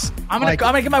 Yes, I'm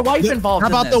gonna get my wife involved. How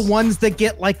about in this. the ones that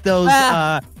get like those,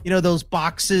 those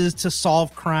boxes to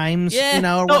solve crimes,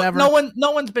 or whatever.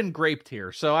 No one's been graped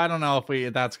here, so I don't know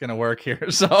if that's gonna work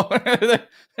here. So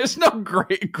there's no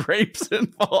grapes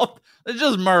involved. It's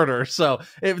just murder. So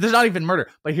there's not even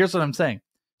murder. But here's what I'm saying.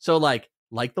 So like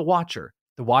the Watcher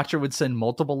would send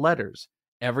multiple letters,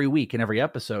 every week in every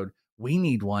episode. We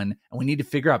need one, and we need to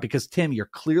figure out, because Tim, you're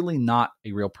clearly not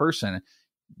a real person.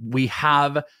 We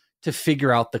have to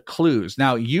figure out the clues.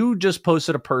 Now, you just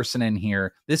posted a person in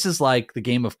here. This is like the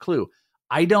game of Clue.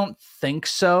 I don't think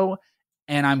so.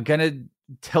 And I'm going to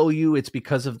tell you it's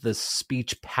because of the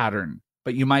speech pattern,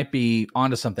 but you might be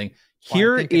onto something.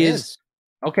 Here is,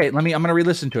 okay, I'm going to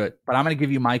re-listen to it, but I'm going to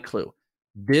give you my clue.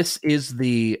 This is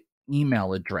the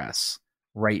email address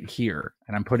right here,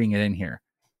 and I'm putting it in here.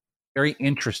 Very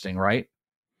interesting, right?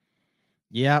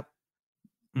 Yep.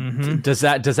 Mm-hmm. Does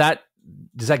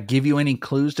that give you any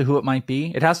clues to who it might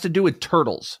be? It has to do with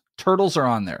turtles. Turtles are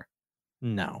on there.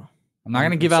 No. I'm not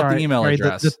going to give out the email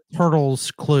address. The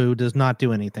turtles clue does not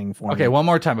do anything for me. Okay, one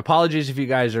more time. Apologies if you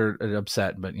guys are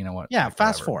upset, but you know what? Yeah,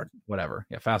 fast forward. Whatever.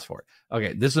 Yeah, fast forward.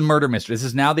 Okay, this is a murder mystery. This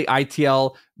is now the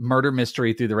ITL murder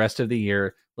mystery through the rest of the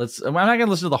year. I'm not going to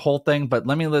listen to the whole thing, but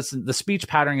let me listen. The speech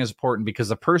pattern is important because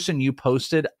the person you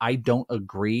posted, I don't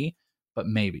agree, but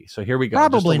maybe. So here we go.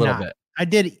 Probably just a little not. bit. I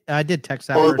did text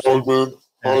that Hi, person. Bogman.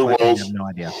 Hi, I Wells. have no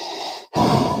idea.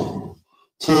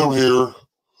 Tim here.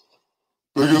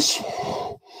 Biggest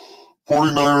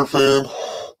 49er fan.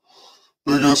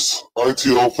 Biggest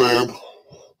ITL fan.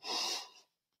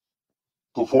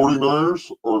 The 49ers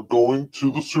are going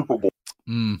to the Super Bowl.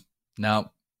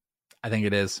 No, I think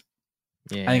it is.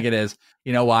 Yeah. I think it is.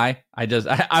 You know why?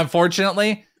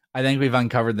 Unfortunately, I think we've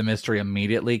uncovered the mystery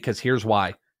immediately, because here's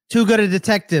why. Too good a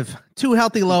detective. Too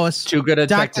healthy, Lois. Too good a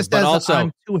detective, but also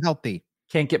I'm too healthy.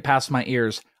 Can't get past my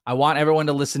ears. I want everyone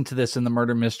to listen to this in the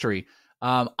murder mystery.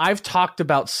 I've talked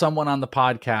about someone on the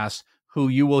podcast who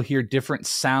you will hear different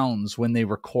sounds when they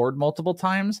record multiple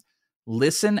times.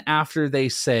 Listen after they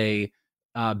say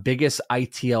biggest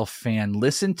ITL fan.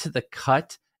 Listen to the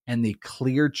cut and the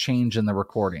clear change in the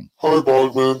recording. Hi,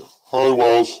 Bogman. Hi,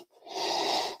 Wells.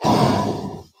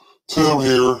 Tim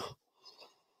here.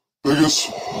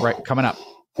 Biggest coming up.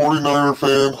 49er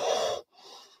fan.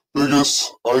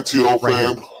 Biggest ITL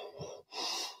fan. Here.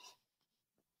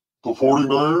 The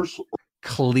 49ers.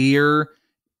 Clear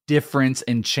difference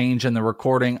and change in the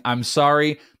recording. I'm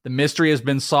sorry. The mystery has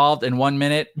been solved in 1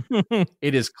 minute.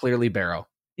 It is clearly Barrow.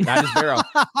 That is Barrow.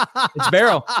 It's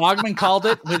Barrow. Bogman called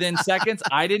it within seconds.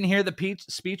 I didn't hear the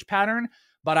speech pattern,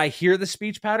 but I hear the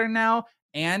speech pattern now.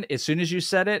 And as soon as you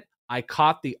said it, I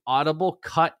caught the audible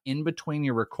cut in between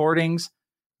your recordings.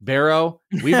 Barrow,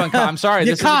 I'm sorry.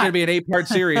 This is going to be an 8-part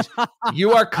series.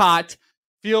 You are caught.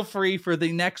 Feel free for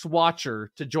the next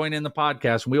watcher to join in the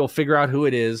podcast, and we will figure out who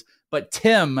it is. But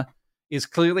Tim is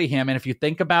clearly him. And if you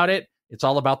think about it, it's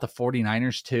all about the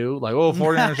 49ers too. Like,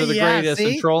 49ers are the greatest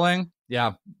and trolling.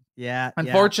 Yeah.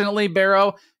 Unfortunately,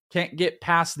 Barrow can't get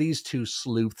past these two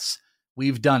sleuths.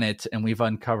 We've done it, and we've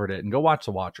uncovered it. And go watch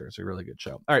The Watcher. It's a really good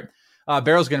show. All right.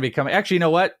 Barrow's going to be coming. Actually, you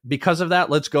know what? Because of that,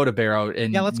 let's go to Barrow.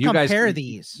 And let's you compare guys,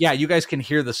 these. Yeah, you guys can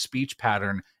hear the speech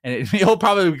pattern, and he'll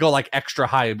probably go like extra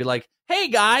high. It'd be like, hey,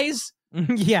 guys.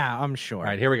 Yeah, I'm sure. All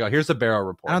right, here we go. Here's the Barrow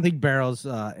report. I don't think Barrow's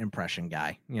impression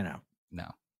guy, No.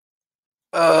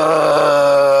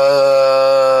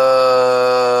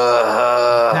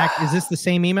 Zach, is this the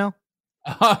same email?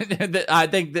 I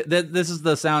think this is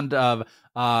the sound of,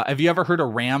 have you ever heard a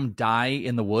ram die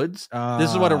in the woods?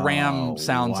 This is what a ram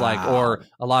sounds like, or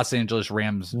a Los Angeles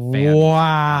Rams fan.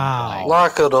 Wow.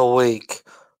 Lock of the week.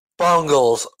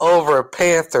 Bungles over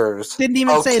Panthers. Didn't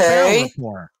even say Barrow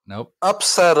before. Nope.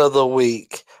 Upset of the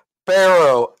week.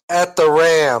 Barrow at the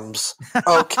Rams.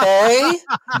 Okay?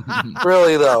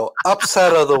 Really, though.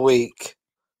 Upset of the week.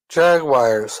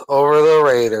 Jaguars over the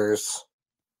Raiders.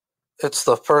 It's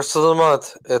the first of the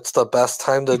month. It's the best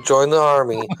time to join the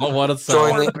army. What a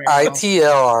join the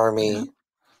ITL army.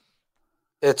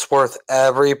 It's worth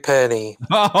every penny.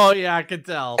 Oh, yeah, I can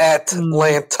tell.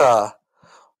 Atlanta.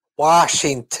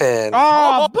 Washington.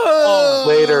 Oh, boo!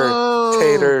 Later,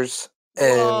 taters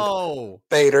and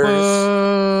Baiters.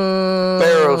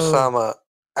 Barrow-sama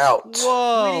out.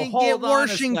 Whoa, we didn't get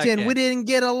Washington. We didn't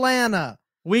get Atlanta.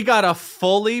 We got a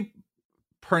fully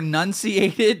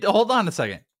pronunciated. Hold on a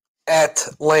second.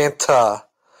 Atlanta.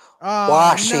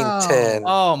 Washington. No.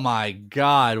 Oh my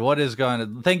God. What is going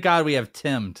on? Thank God we have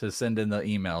Tim to send in the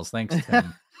emails. Thanks,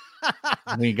 Tim.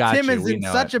 We got Tim you. is in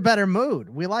such a better mood.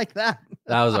 We like that.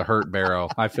 That was a hurt Barrow.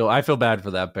 I feel bad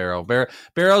for that Barrow.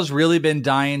 Barrow's really been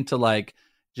dying to like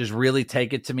just really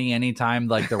take it to me anytime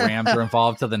like the Rams are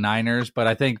involved to the Niners. But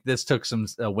I think this took some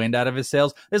wind out of his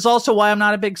sails. It's also why I'm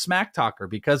not a big smack talker,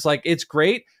 because like it's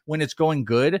great when it's going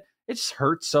good. It just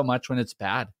hurts so much when it's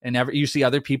bad. And you see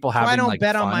other people having. I don't like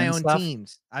bet on my own stuff.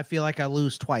 teams. I feel like I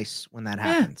lose twice when that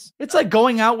happens. It's like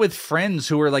going out with friends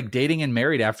who are like dating and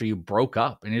married after you broke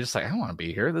up, and you're just like, I don't want to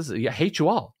be here. I hate you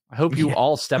all. I hope you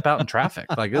all step out in traffic.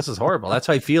 Like, this is horrible. That's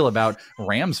how I feel about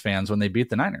Rams fans when they beat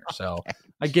the Niners. So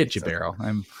I get you, Barrow.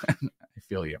 I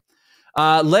feel you.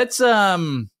 Let's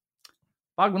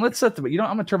Bogman, let's set the, I'm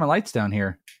going to turn my lights down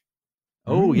here.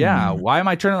 Oh yeah. Why am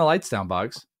I turning the lights down,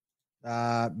 Boggs?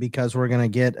 Because we're going to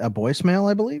get a voicemail,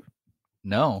 I believe.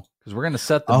 No, because we're going to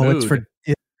set the mood. It's for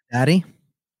Daddy.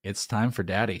 It's time for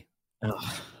Daddy. Ugh.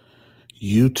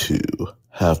 You two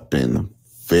have been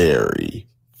very,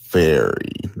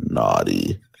 very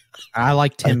naughty. I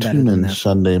like Tim better tune than in this.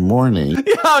 Sunday morning.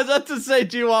 Yeah, I was about to say,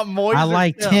 do you want Moise? I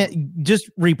like Tim.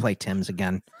 Just replay Tim's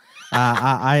again.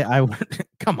 I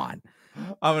come on.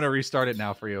 I'm going to restart it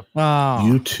now for you. Oh.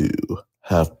 You two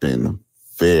have been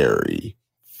very,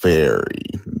 very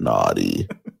naughty.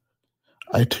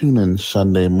 I tune in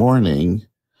Sunday morning,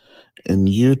 and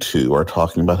you two are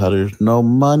talking about how there's no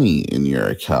money in your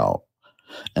account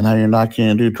and how you're not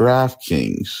going to do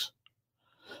DraftKings.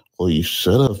 Well, you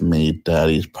should have made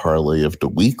Daddy's parlay of the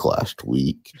week last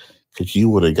week, because you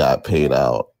would have got paid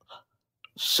out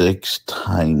 6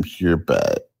 times your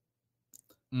bet.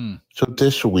 So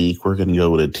this week, we're going to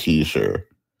go with a teaser.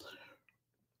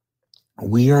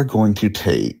 We are going to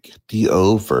take the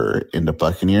over in the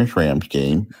Buccaneers-Rams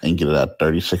game and get it at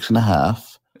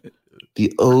 36.5.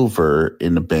 The over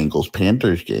in the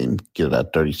Bengals-Panthers game, get it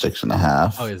at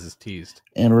 36.5. Oh, is this teased?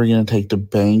 And we're going to take the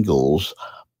Bengals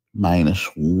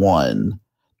 -1.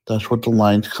 That's what the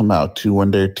lines come out to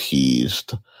when they're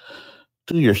teased.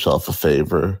 Do yourself a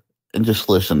favor and just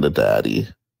listen to Daddy.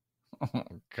 Oh,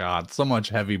 God, so much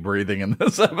heavy breathing in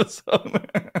this episode.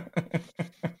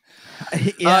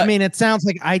 Yeah, I mean, it sounds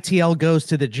like ITL goes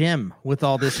to the gym with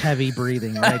all this heavy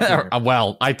breathing right there.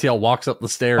 Well, ITL walks up the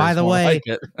stairs. By the way,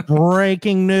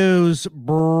 breaking news,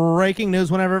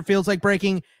 whenever it feels like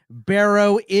breaking,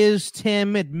 Barrow is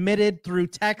Tim admitted through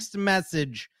text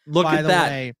message. Look by at the that.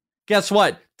 Way. Guess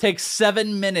what? Takes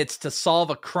 7 minutes to solve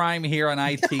a crime here on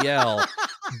ITL.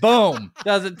 Boom.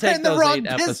 Doesn't take those 8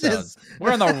 episodes.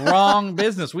 We're in the wrong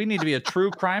business. We need to be a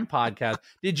true crime podcast.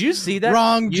 Did you see that?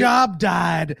 Wrong job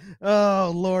died.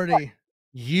 Oh, Lordy.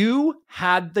 You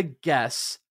had the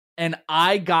guess, and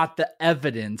I got the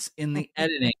evidence in the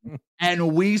editing,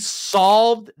 and we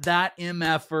solved that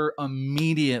MFer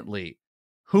immediately.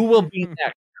 Who will be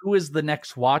next? Who is the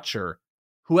next watcher?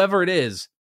 Whoever it is,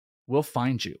 we'll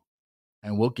find you.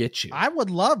 And we'll get you. I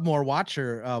would love more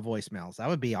watcher voicemails. That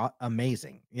would be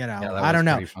amazing. You know, Yeah, I don't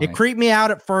know. It creeped me out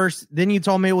at first. Then you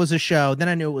told me it was a show. Then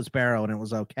I knew it was Barrow and it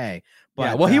was okay. But,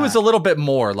 yeah, well, he was a little bit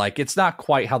more like, it's not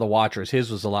quite how the Watchers.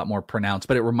 His was a lot more pronounced,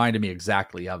 but it reminded me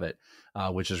exactly of it,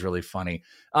 which is really funny.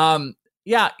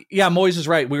 Yeah, Moise is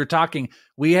right. We were talking.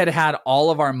 We had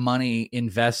all of our money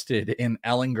invested in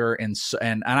Ehlinger,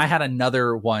 and I had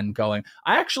another one going.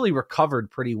 I actually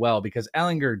recovered pretty well because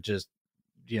Ehlinger just,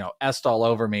 essed all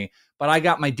over me. But I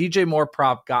got my DJ Moore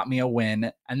prop, got me a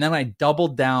win, and then I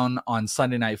doubled down on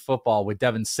Sunday Night Football with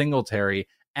Devin Singletary,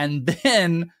 and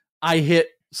then I hit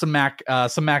some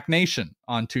Mac Nation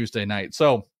on Tuesday night.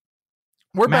 So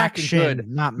we're back in good.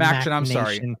 Not Maction. I'm Nation.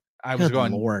 sorry. I was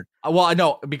going. Lord. Well, I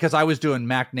know because I was doing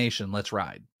Mac Nation. Let's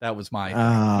ride. That was my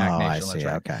Mac Nation. Let's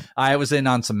ride. Okay. I was in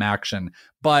on some action,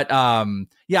 but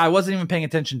yeah, I wasn't even paying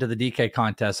attention to the DK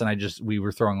contest, and we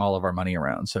were throwing all of our money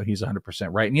around. So he's 100%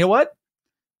 right. And you know what?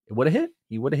 It would have hit.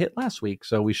 He would have hit last week.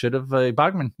 So we should have.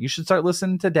 Bogman, you should start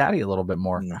listening to Daddy a little bit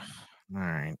more. All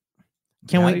right.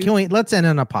 Can we? Let's end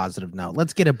on a positive note.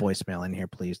 Let's get a voicemail in here,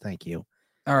 please. Thank you.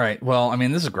 All right. Well, I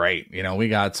mean, this is great. We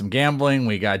got some gambling.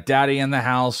 We got Daddy in the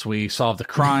house. We solved the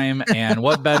crime. And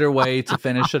what better way to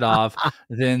finish it off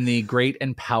than the great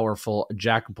and powerful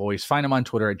Jack Boyce? Find him on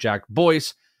Twitter at Jack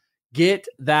Boyce. Get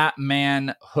that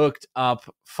man hooked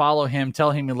up. Follow him.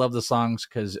 Tell him you love the songs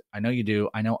because I know you do.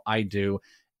 I know I do.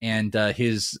 And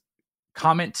his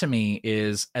comment to me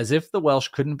is, as if the Welsh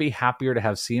couldn't be happier to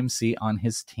have CMC on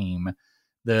his team.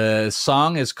 The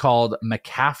song is called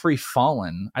McCaffrey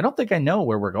Fallen. I don't think I know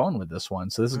where we're going with this one,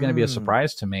 so this is going to be a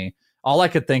surprise to me. All I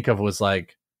could think of was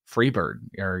like Freebird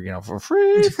or, for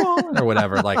Free Fallen or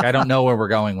whatever. Like, I don't know where we're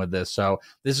going with this. So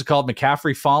this is called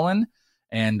McCaffrey Fallen,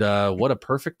 and what a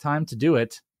perfect time to do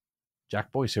it.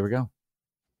 Jack Boyce, here we go.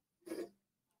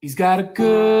 He's got a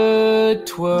good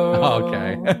twirl. Oh,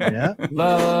 okay. Yeah.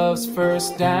 Loves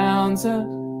first downs,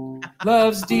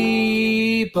 loves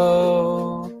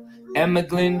Debo. And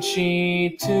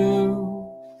McGlinchey too.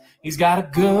 He's got a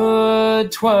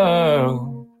good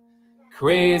twirl.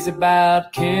 Crazy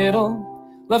about Kittle.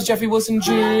 Loves Jeffrey Wilson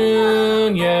Jr.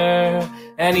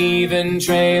 And even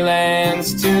Trey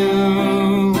Lance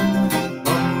too.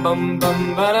 Bum bum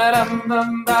bum ba da dum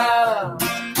bum ba.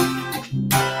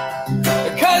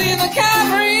 Cause he's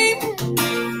McCaffrey.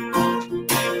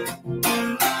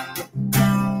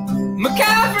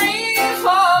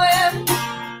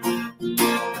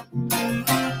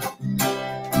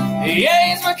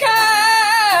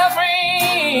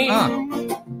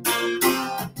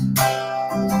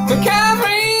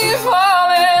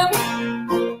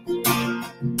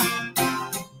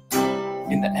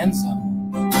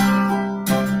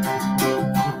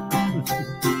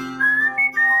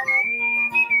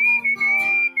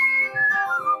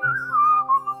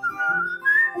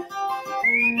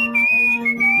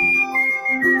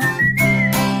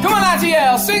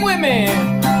 yell, sing with me.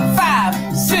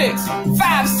 5, 6,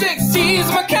 5, 6, T's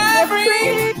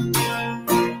McCaffrey.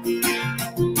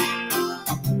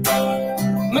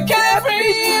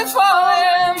 McCaffrey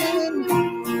falling.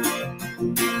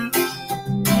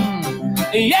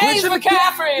 Yeah, he's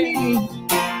McCaffrey.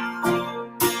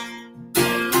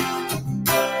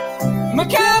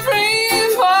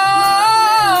 McCaffrey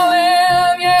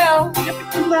falling, yeah.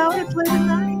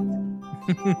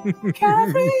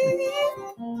 McCaffrey.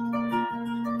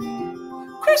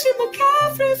 Christian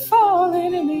McCaffrey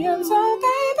falling in the end zone,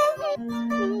 baby.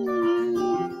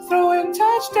 Throwing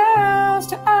touchdowns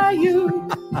to IU.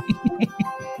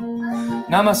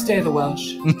 Namaste, the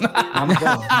Welsh. I'm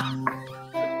going.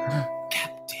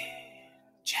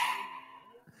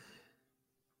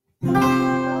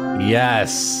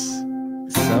 Yes.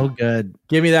 So good.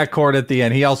 Give me that chord at the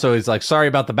end. He also is like, sorry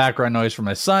about the background noise from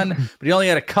my son, but he only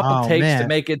had a couple takes to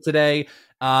make it today.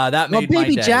 That made Baby my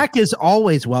day. Jack is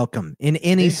always welcome in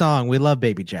any song. We love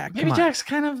Baby Jack. Baby Jack's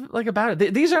kind of like about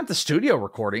it. These aren't the studio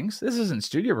recordings. This isn't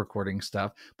studio recording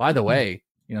stuff. By the way,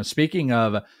 speaking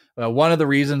of one of the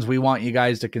reasons we want you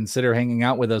guys to consider hanging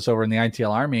out with us over in the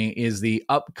ITL Army is the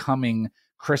upcoming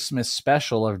Christmas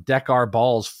special of Deck Our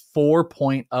Balls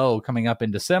 4.0 coming up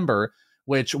in December,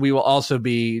 which we will also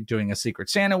be doing a Secret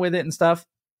Santa with it and stuff.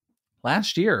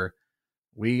 Last year,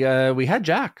 we had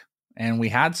Jack and we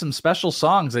had some special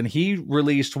songs, and he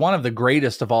released one of the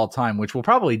greatest of all time, which we'll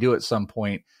probably do at some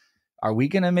point. Are we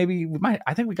gonna I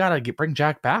think we gotta bring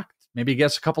Jack back. Maybe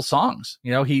guess a couple songs.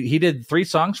 He did 3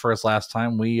 songs for us last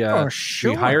time. We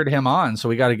hired him on, so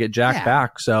we got to get Jack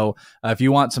back. So if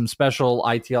you want some special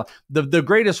ITL, the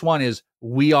greatest one is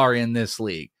 "We Are in This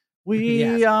League."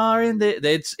 We are in the.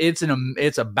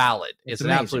 It's a ballad. It's an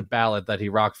absolute ballad that he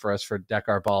rocked for us for Deck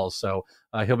Our Balls. So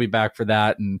he'll be back for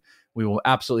that, and we will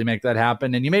absolutely make that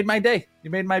happen. And you made my day. You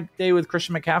made my day with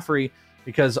Christian McCaffrey.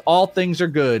 Because all things are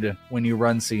good when you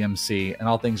run CMC, and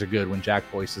all things are good when Jack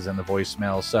Boyce is in the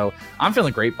voicemail. So I'm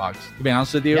feeling great, Boggs. To be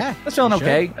honest with you, I was feeling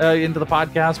okay into the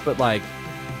podcast, but like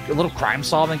a little crime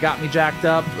solving got me jacked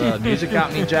up. Music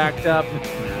got me jacked up.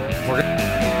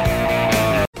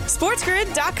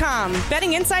 SportsGrid.com.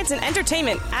 Betting insights and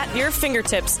entertainment at your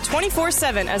fingertips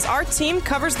 24/7 as our team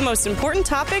covers the most important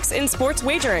topics in sports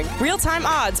wagering. Real-time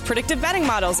odds, predictive betting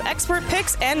models, expert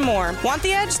picks, and more. Want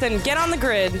the edge? Then get on the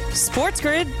grid.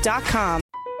 SportsGrid.com.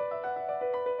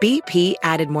 BP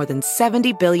added more than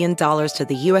 $70 billion to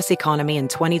the U.S. economy in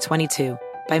 2022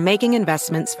 by making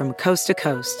investments from coast to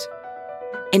coast.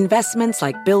 Investments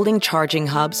like building charging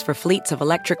hubs for fleets of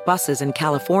electric buses in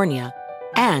California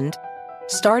and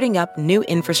starting up new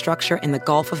infrastructure in the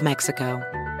Gulf of Mexico.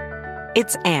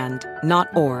 It's and, not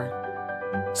or.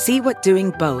 See what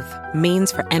doing both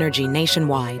means for energy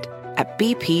nationwide at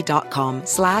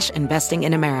bp.com/investing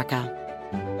in America.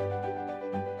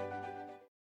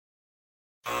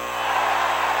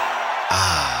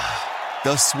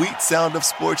 The sweet sound of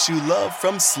sports you love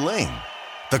from Sling.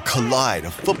 The collide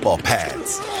of football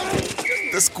pads.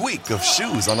 The squeak of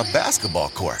shoes on a basketball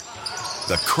court.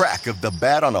 The crack of the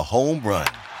bat on a home run.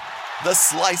 The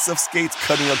slice of skates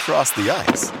cutting across the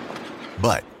ice.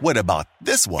 But what about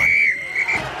this one?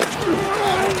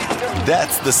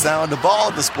 That's the sound of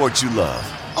all the sports you love,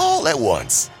 all at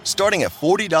once. Starting at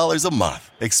 $40 a month.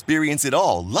 Experience it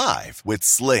all live with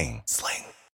Sling.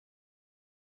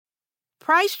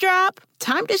 Price drop?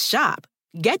 Time to shop.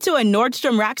 Get to a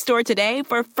Nordstrom Rack store today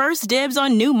for first dibs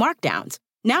on new markdowns.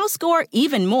 Now score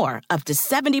even more, up to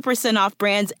 70% off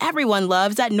brands everyone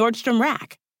loves at Nordstrom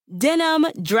Rack. Denim,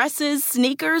 dresses,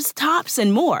 sneakers, tops,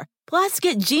 and more. Plus,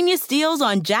 get genius deals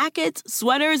on jackets,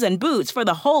 sweaters, and boots for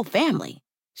the whole family.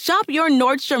 Shop your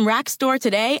Nordstrom Rack store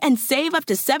today and save up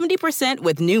to 70%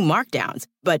 with new markdowns.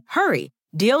 But hurry,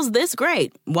 deals this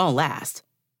great won't last.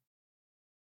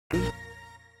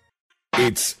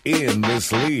 It's In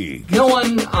This League. No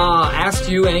one asked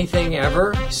you anything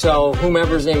ever, so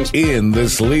whomever's name is In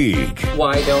This League.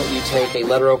 Why don't you take a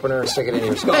letter opener and stick it in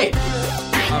your skull? Hey.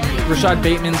 Rashad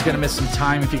Bateman's going to miss some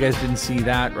time. If you guys didn't see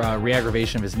that,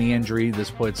 re-aggravation of his knee injury.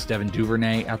 This puts Devin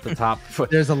Duvernay at the top.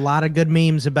 There's a lot of good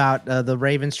memes about the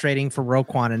Ravens trading for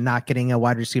Roquan and not getting a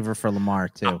wide receiver for Lamar,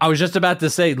 too. I was just about to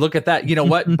say, look at that. You know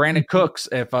what? Brandon Cooks,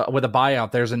 if with a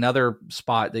buyout, there's another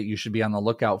spot that you should be on the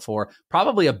lookout for.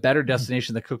 Probably a better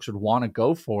destination that Cooks would want to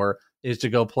go for is to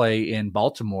go play in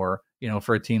Baltimore,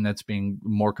 for a team that's being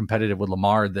more competitive with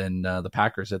Lamar than the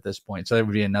Packers at this point. So that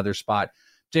would be another spot.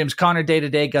 James Conner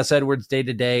day-to-day, Gus Edwards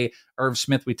day-to-day, Irv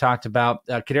Smith we talked about.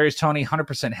 Kadarius Toney,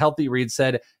 100% healthy. Reed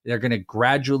said they're going to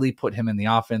gradually put him in the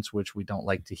offense, which we don't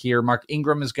like to hear. Mark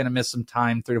Ingram is going to miss some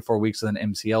time, 3 to 4 weeks with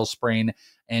an MCL sprain.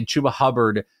 And Chuba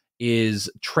Hubbard is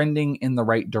trending in the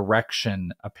right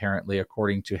direction, apparently,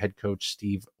 according to head coach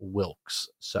Steve Wilks.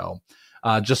 So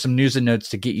just some news and notes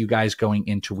to get you guys going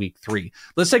into week 3.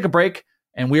 Let's take a break,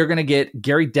 and we are going to get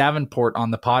Gary Davenport on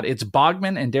the pod. It's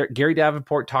Bogman and Gary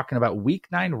Davenport talking about week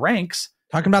 9 ranks.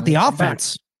 Talking about the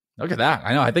offense. Look at that.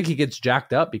 I know. I think he gets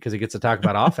jacked up because he gets to talk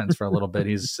about offense for a little bit.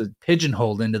 He's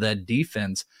pigeonholed into that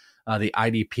defense. The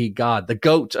IDP god, the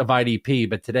GOAT of IDP,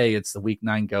 but today it's the week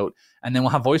 9 GOAT. And then we'll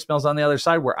have voicemails on the other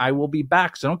side where I will be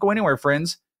back. So don't go anywhere,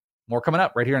 friends. More coming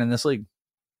up right here in This League.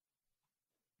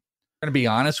 I'm going to be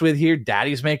honest with you,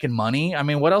 Daddy's making money. I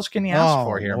mean, what else can you ask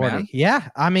for here, man? Yeah.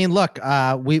 I mean, look,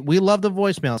 we love the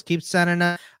voicemails. Keep sending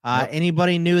them.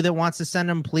 Anybody new that wants to send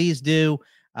them, please do.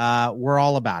 We're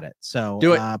all about it. So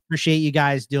do it. Appreciate you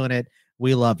guys doing it.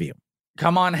 We love you.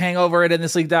 Come on, hang over at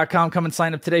inthisleague.com. Come and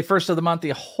sign up today. First of the month. The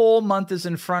whole month is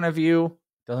in front of you.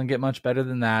 Doesn't get much better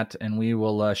than that. And we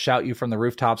will shout you from the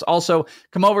rooftops. Also,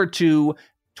 come over to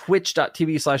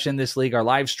twitch.tv/inthisleague, our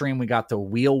live stream. We got the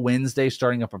Wheel Wednesday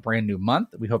starting up a brand new month.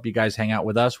 We hope you guys hang out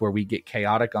with us where we get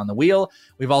chaotic on the wheel.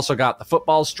 We've also got the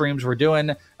football streams we're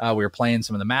doing. We're playing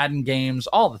some of the Madden games,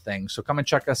 all the things. So come and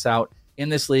check us out in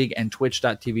this league and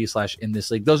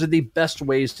twitch.tv/inthisleague. Those are the best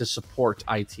ways to support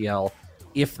ITL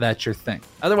if that's your thing.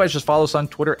 Otherwise, just follow us on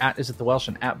Twitter at @IsItTheWelsh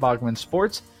and at Bogman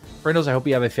Sports. Friendos, I hope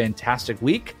you have a fantastic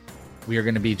week. We are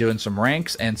going to be doing some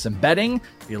ranks and some betting.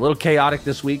 Be a little chaotic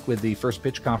this week with the First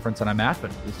Pitch Conference that I'm at,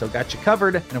 but we still got you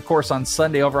covered. And of course, on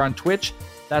Sunday over on Twitch,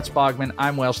 that's Bogman.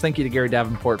 I'm Welsh. Thank you to Gary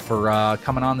Davenport for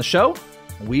coming on the show.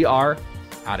 We are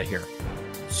out of here.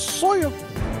 See ya.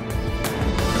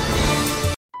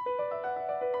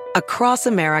 Across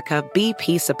America,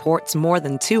 BP supports more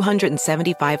than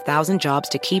 275,000 jobs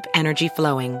to keep energy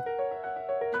flowing.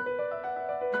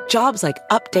 Jobs like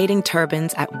updating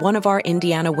turbines at one of our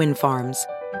Indiana wind farms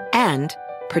and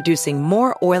producing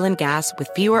more oil and gas with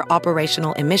fewer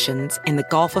operational emissions in the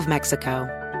Gulf of Mexico.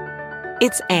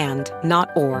 It's and, not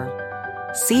or.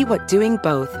 See what doing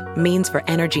both means for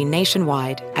energy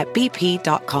nationwide at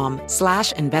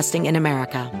bp.com/investing in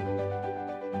America.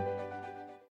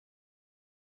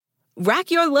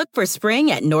 Rack your look for spring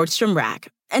at Nordstrom Rack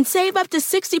and save up to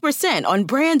 60% on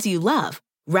brands you love.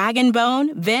 Rag &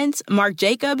 Bone, Vince, Marc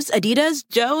Jacobs, Adidas,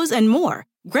 Joe's, and more.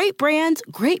 Great brands,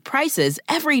 great prices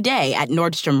every day at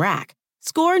Nordstrom Rack.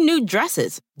 Score new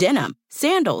dresses, denim,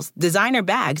 sandals, designer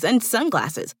bags, and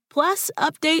sunglasses, plus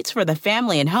updates for the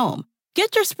family and home.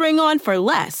 Get your spring on for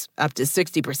less, up to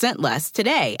 60% less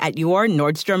today at your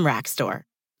Nordstrom Rack store.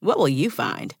 What will you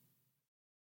find?